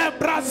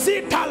 Lebra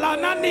zita la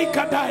nani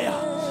kadaya.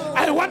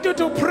 I want you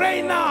to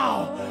pray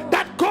now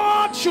that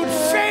God should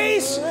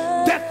face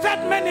the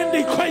third man in the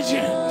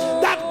equation.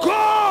 That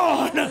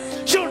God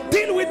should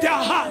deal with their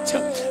heart.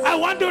 I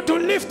want you to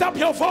lift up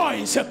your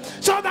voice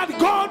so that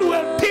God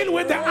will deal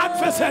with the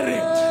adversary,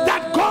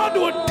 that God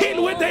will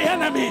deal with the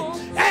enemy.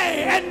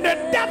 Hey, and the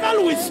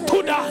devil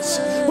withstood us.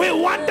 We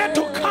wanted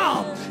to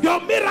come. Your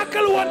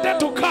miracle wanted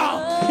to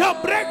come. Your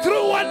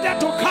breakthrough wanted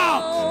to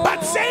come.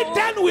 But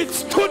Satan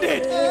withstood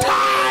it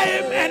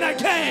time and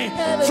again.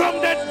 From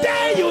the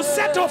day you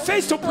set your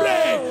face to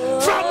pray,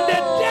 from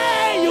the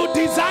day you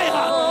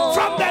desire,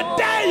 from the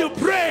day you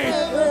pray,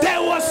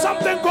 there was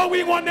something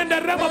going on in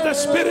the realm of the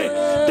spirit.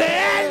 The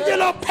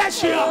angel of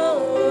Persia.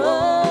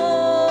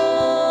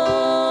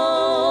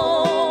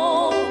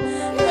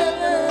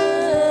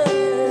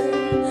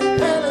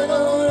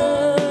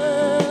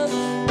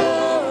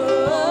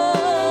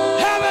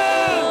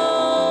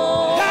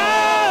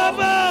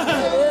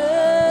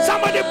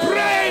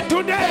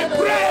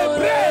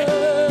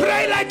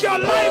 Your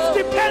life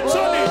depends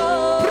on it.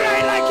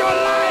 Pray like your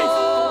life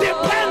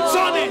depends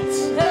on it.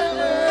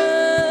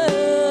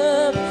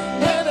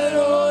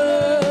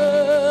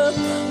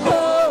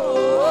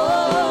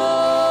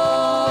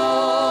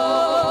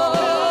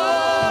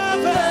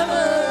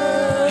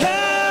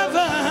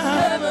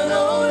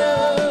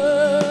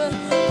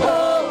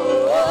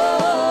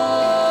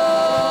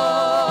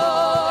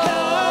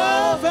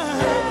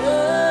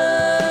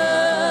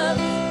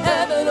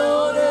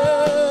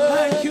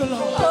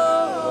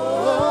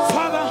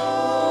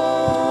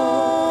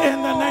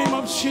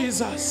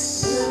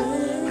 Jesus,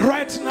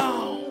 right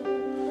now,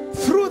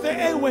 through the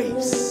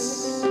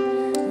airwaves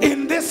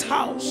in this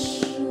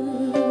house,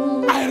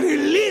 I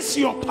release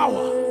your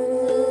power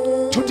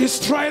to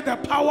destroy the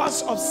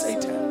powers of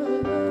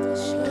Satan.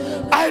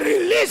 I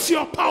release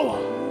your power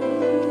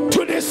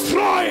to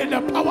destroy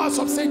the powers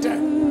of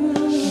Satan.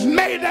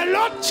 May the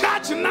Lord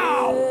judge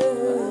now.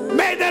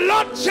 May the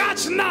Lord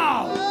judge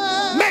now.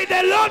 May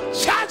the Lord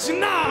judge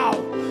now.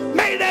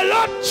 May the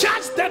Lord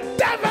judge the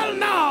devil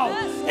now,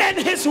 and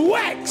his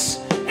works,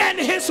 and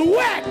his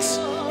works,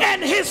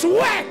 and his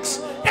works,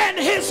 and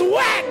his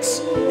works,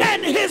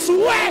 and his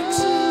works.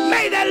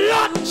 May the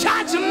Lord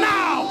judge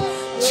now.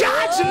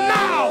 Judge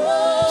now.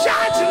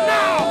 Judge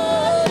now.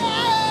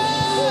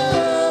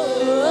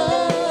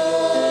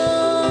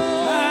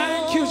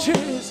 Thank you,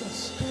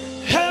 Jesus.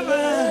 Heaven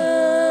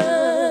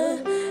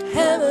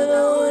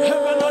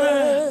on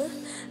earth.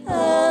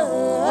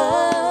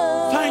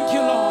 Thank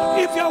you, Lord.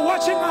 If you're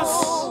watching us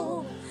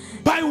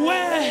by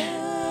way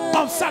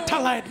of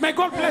satellite, may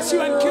God bless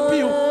you and keep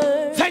you.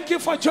 Thank you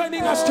for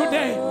joining us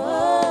today.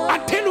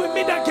 Until we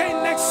meet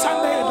again next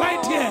Sunday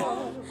right here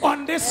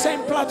on this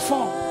same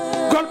platform.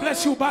 God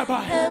bless you.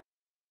 Bye-bye.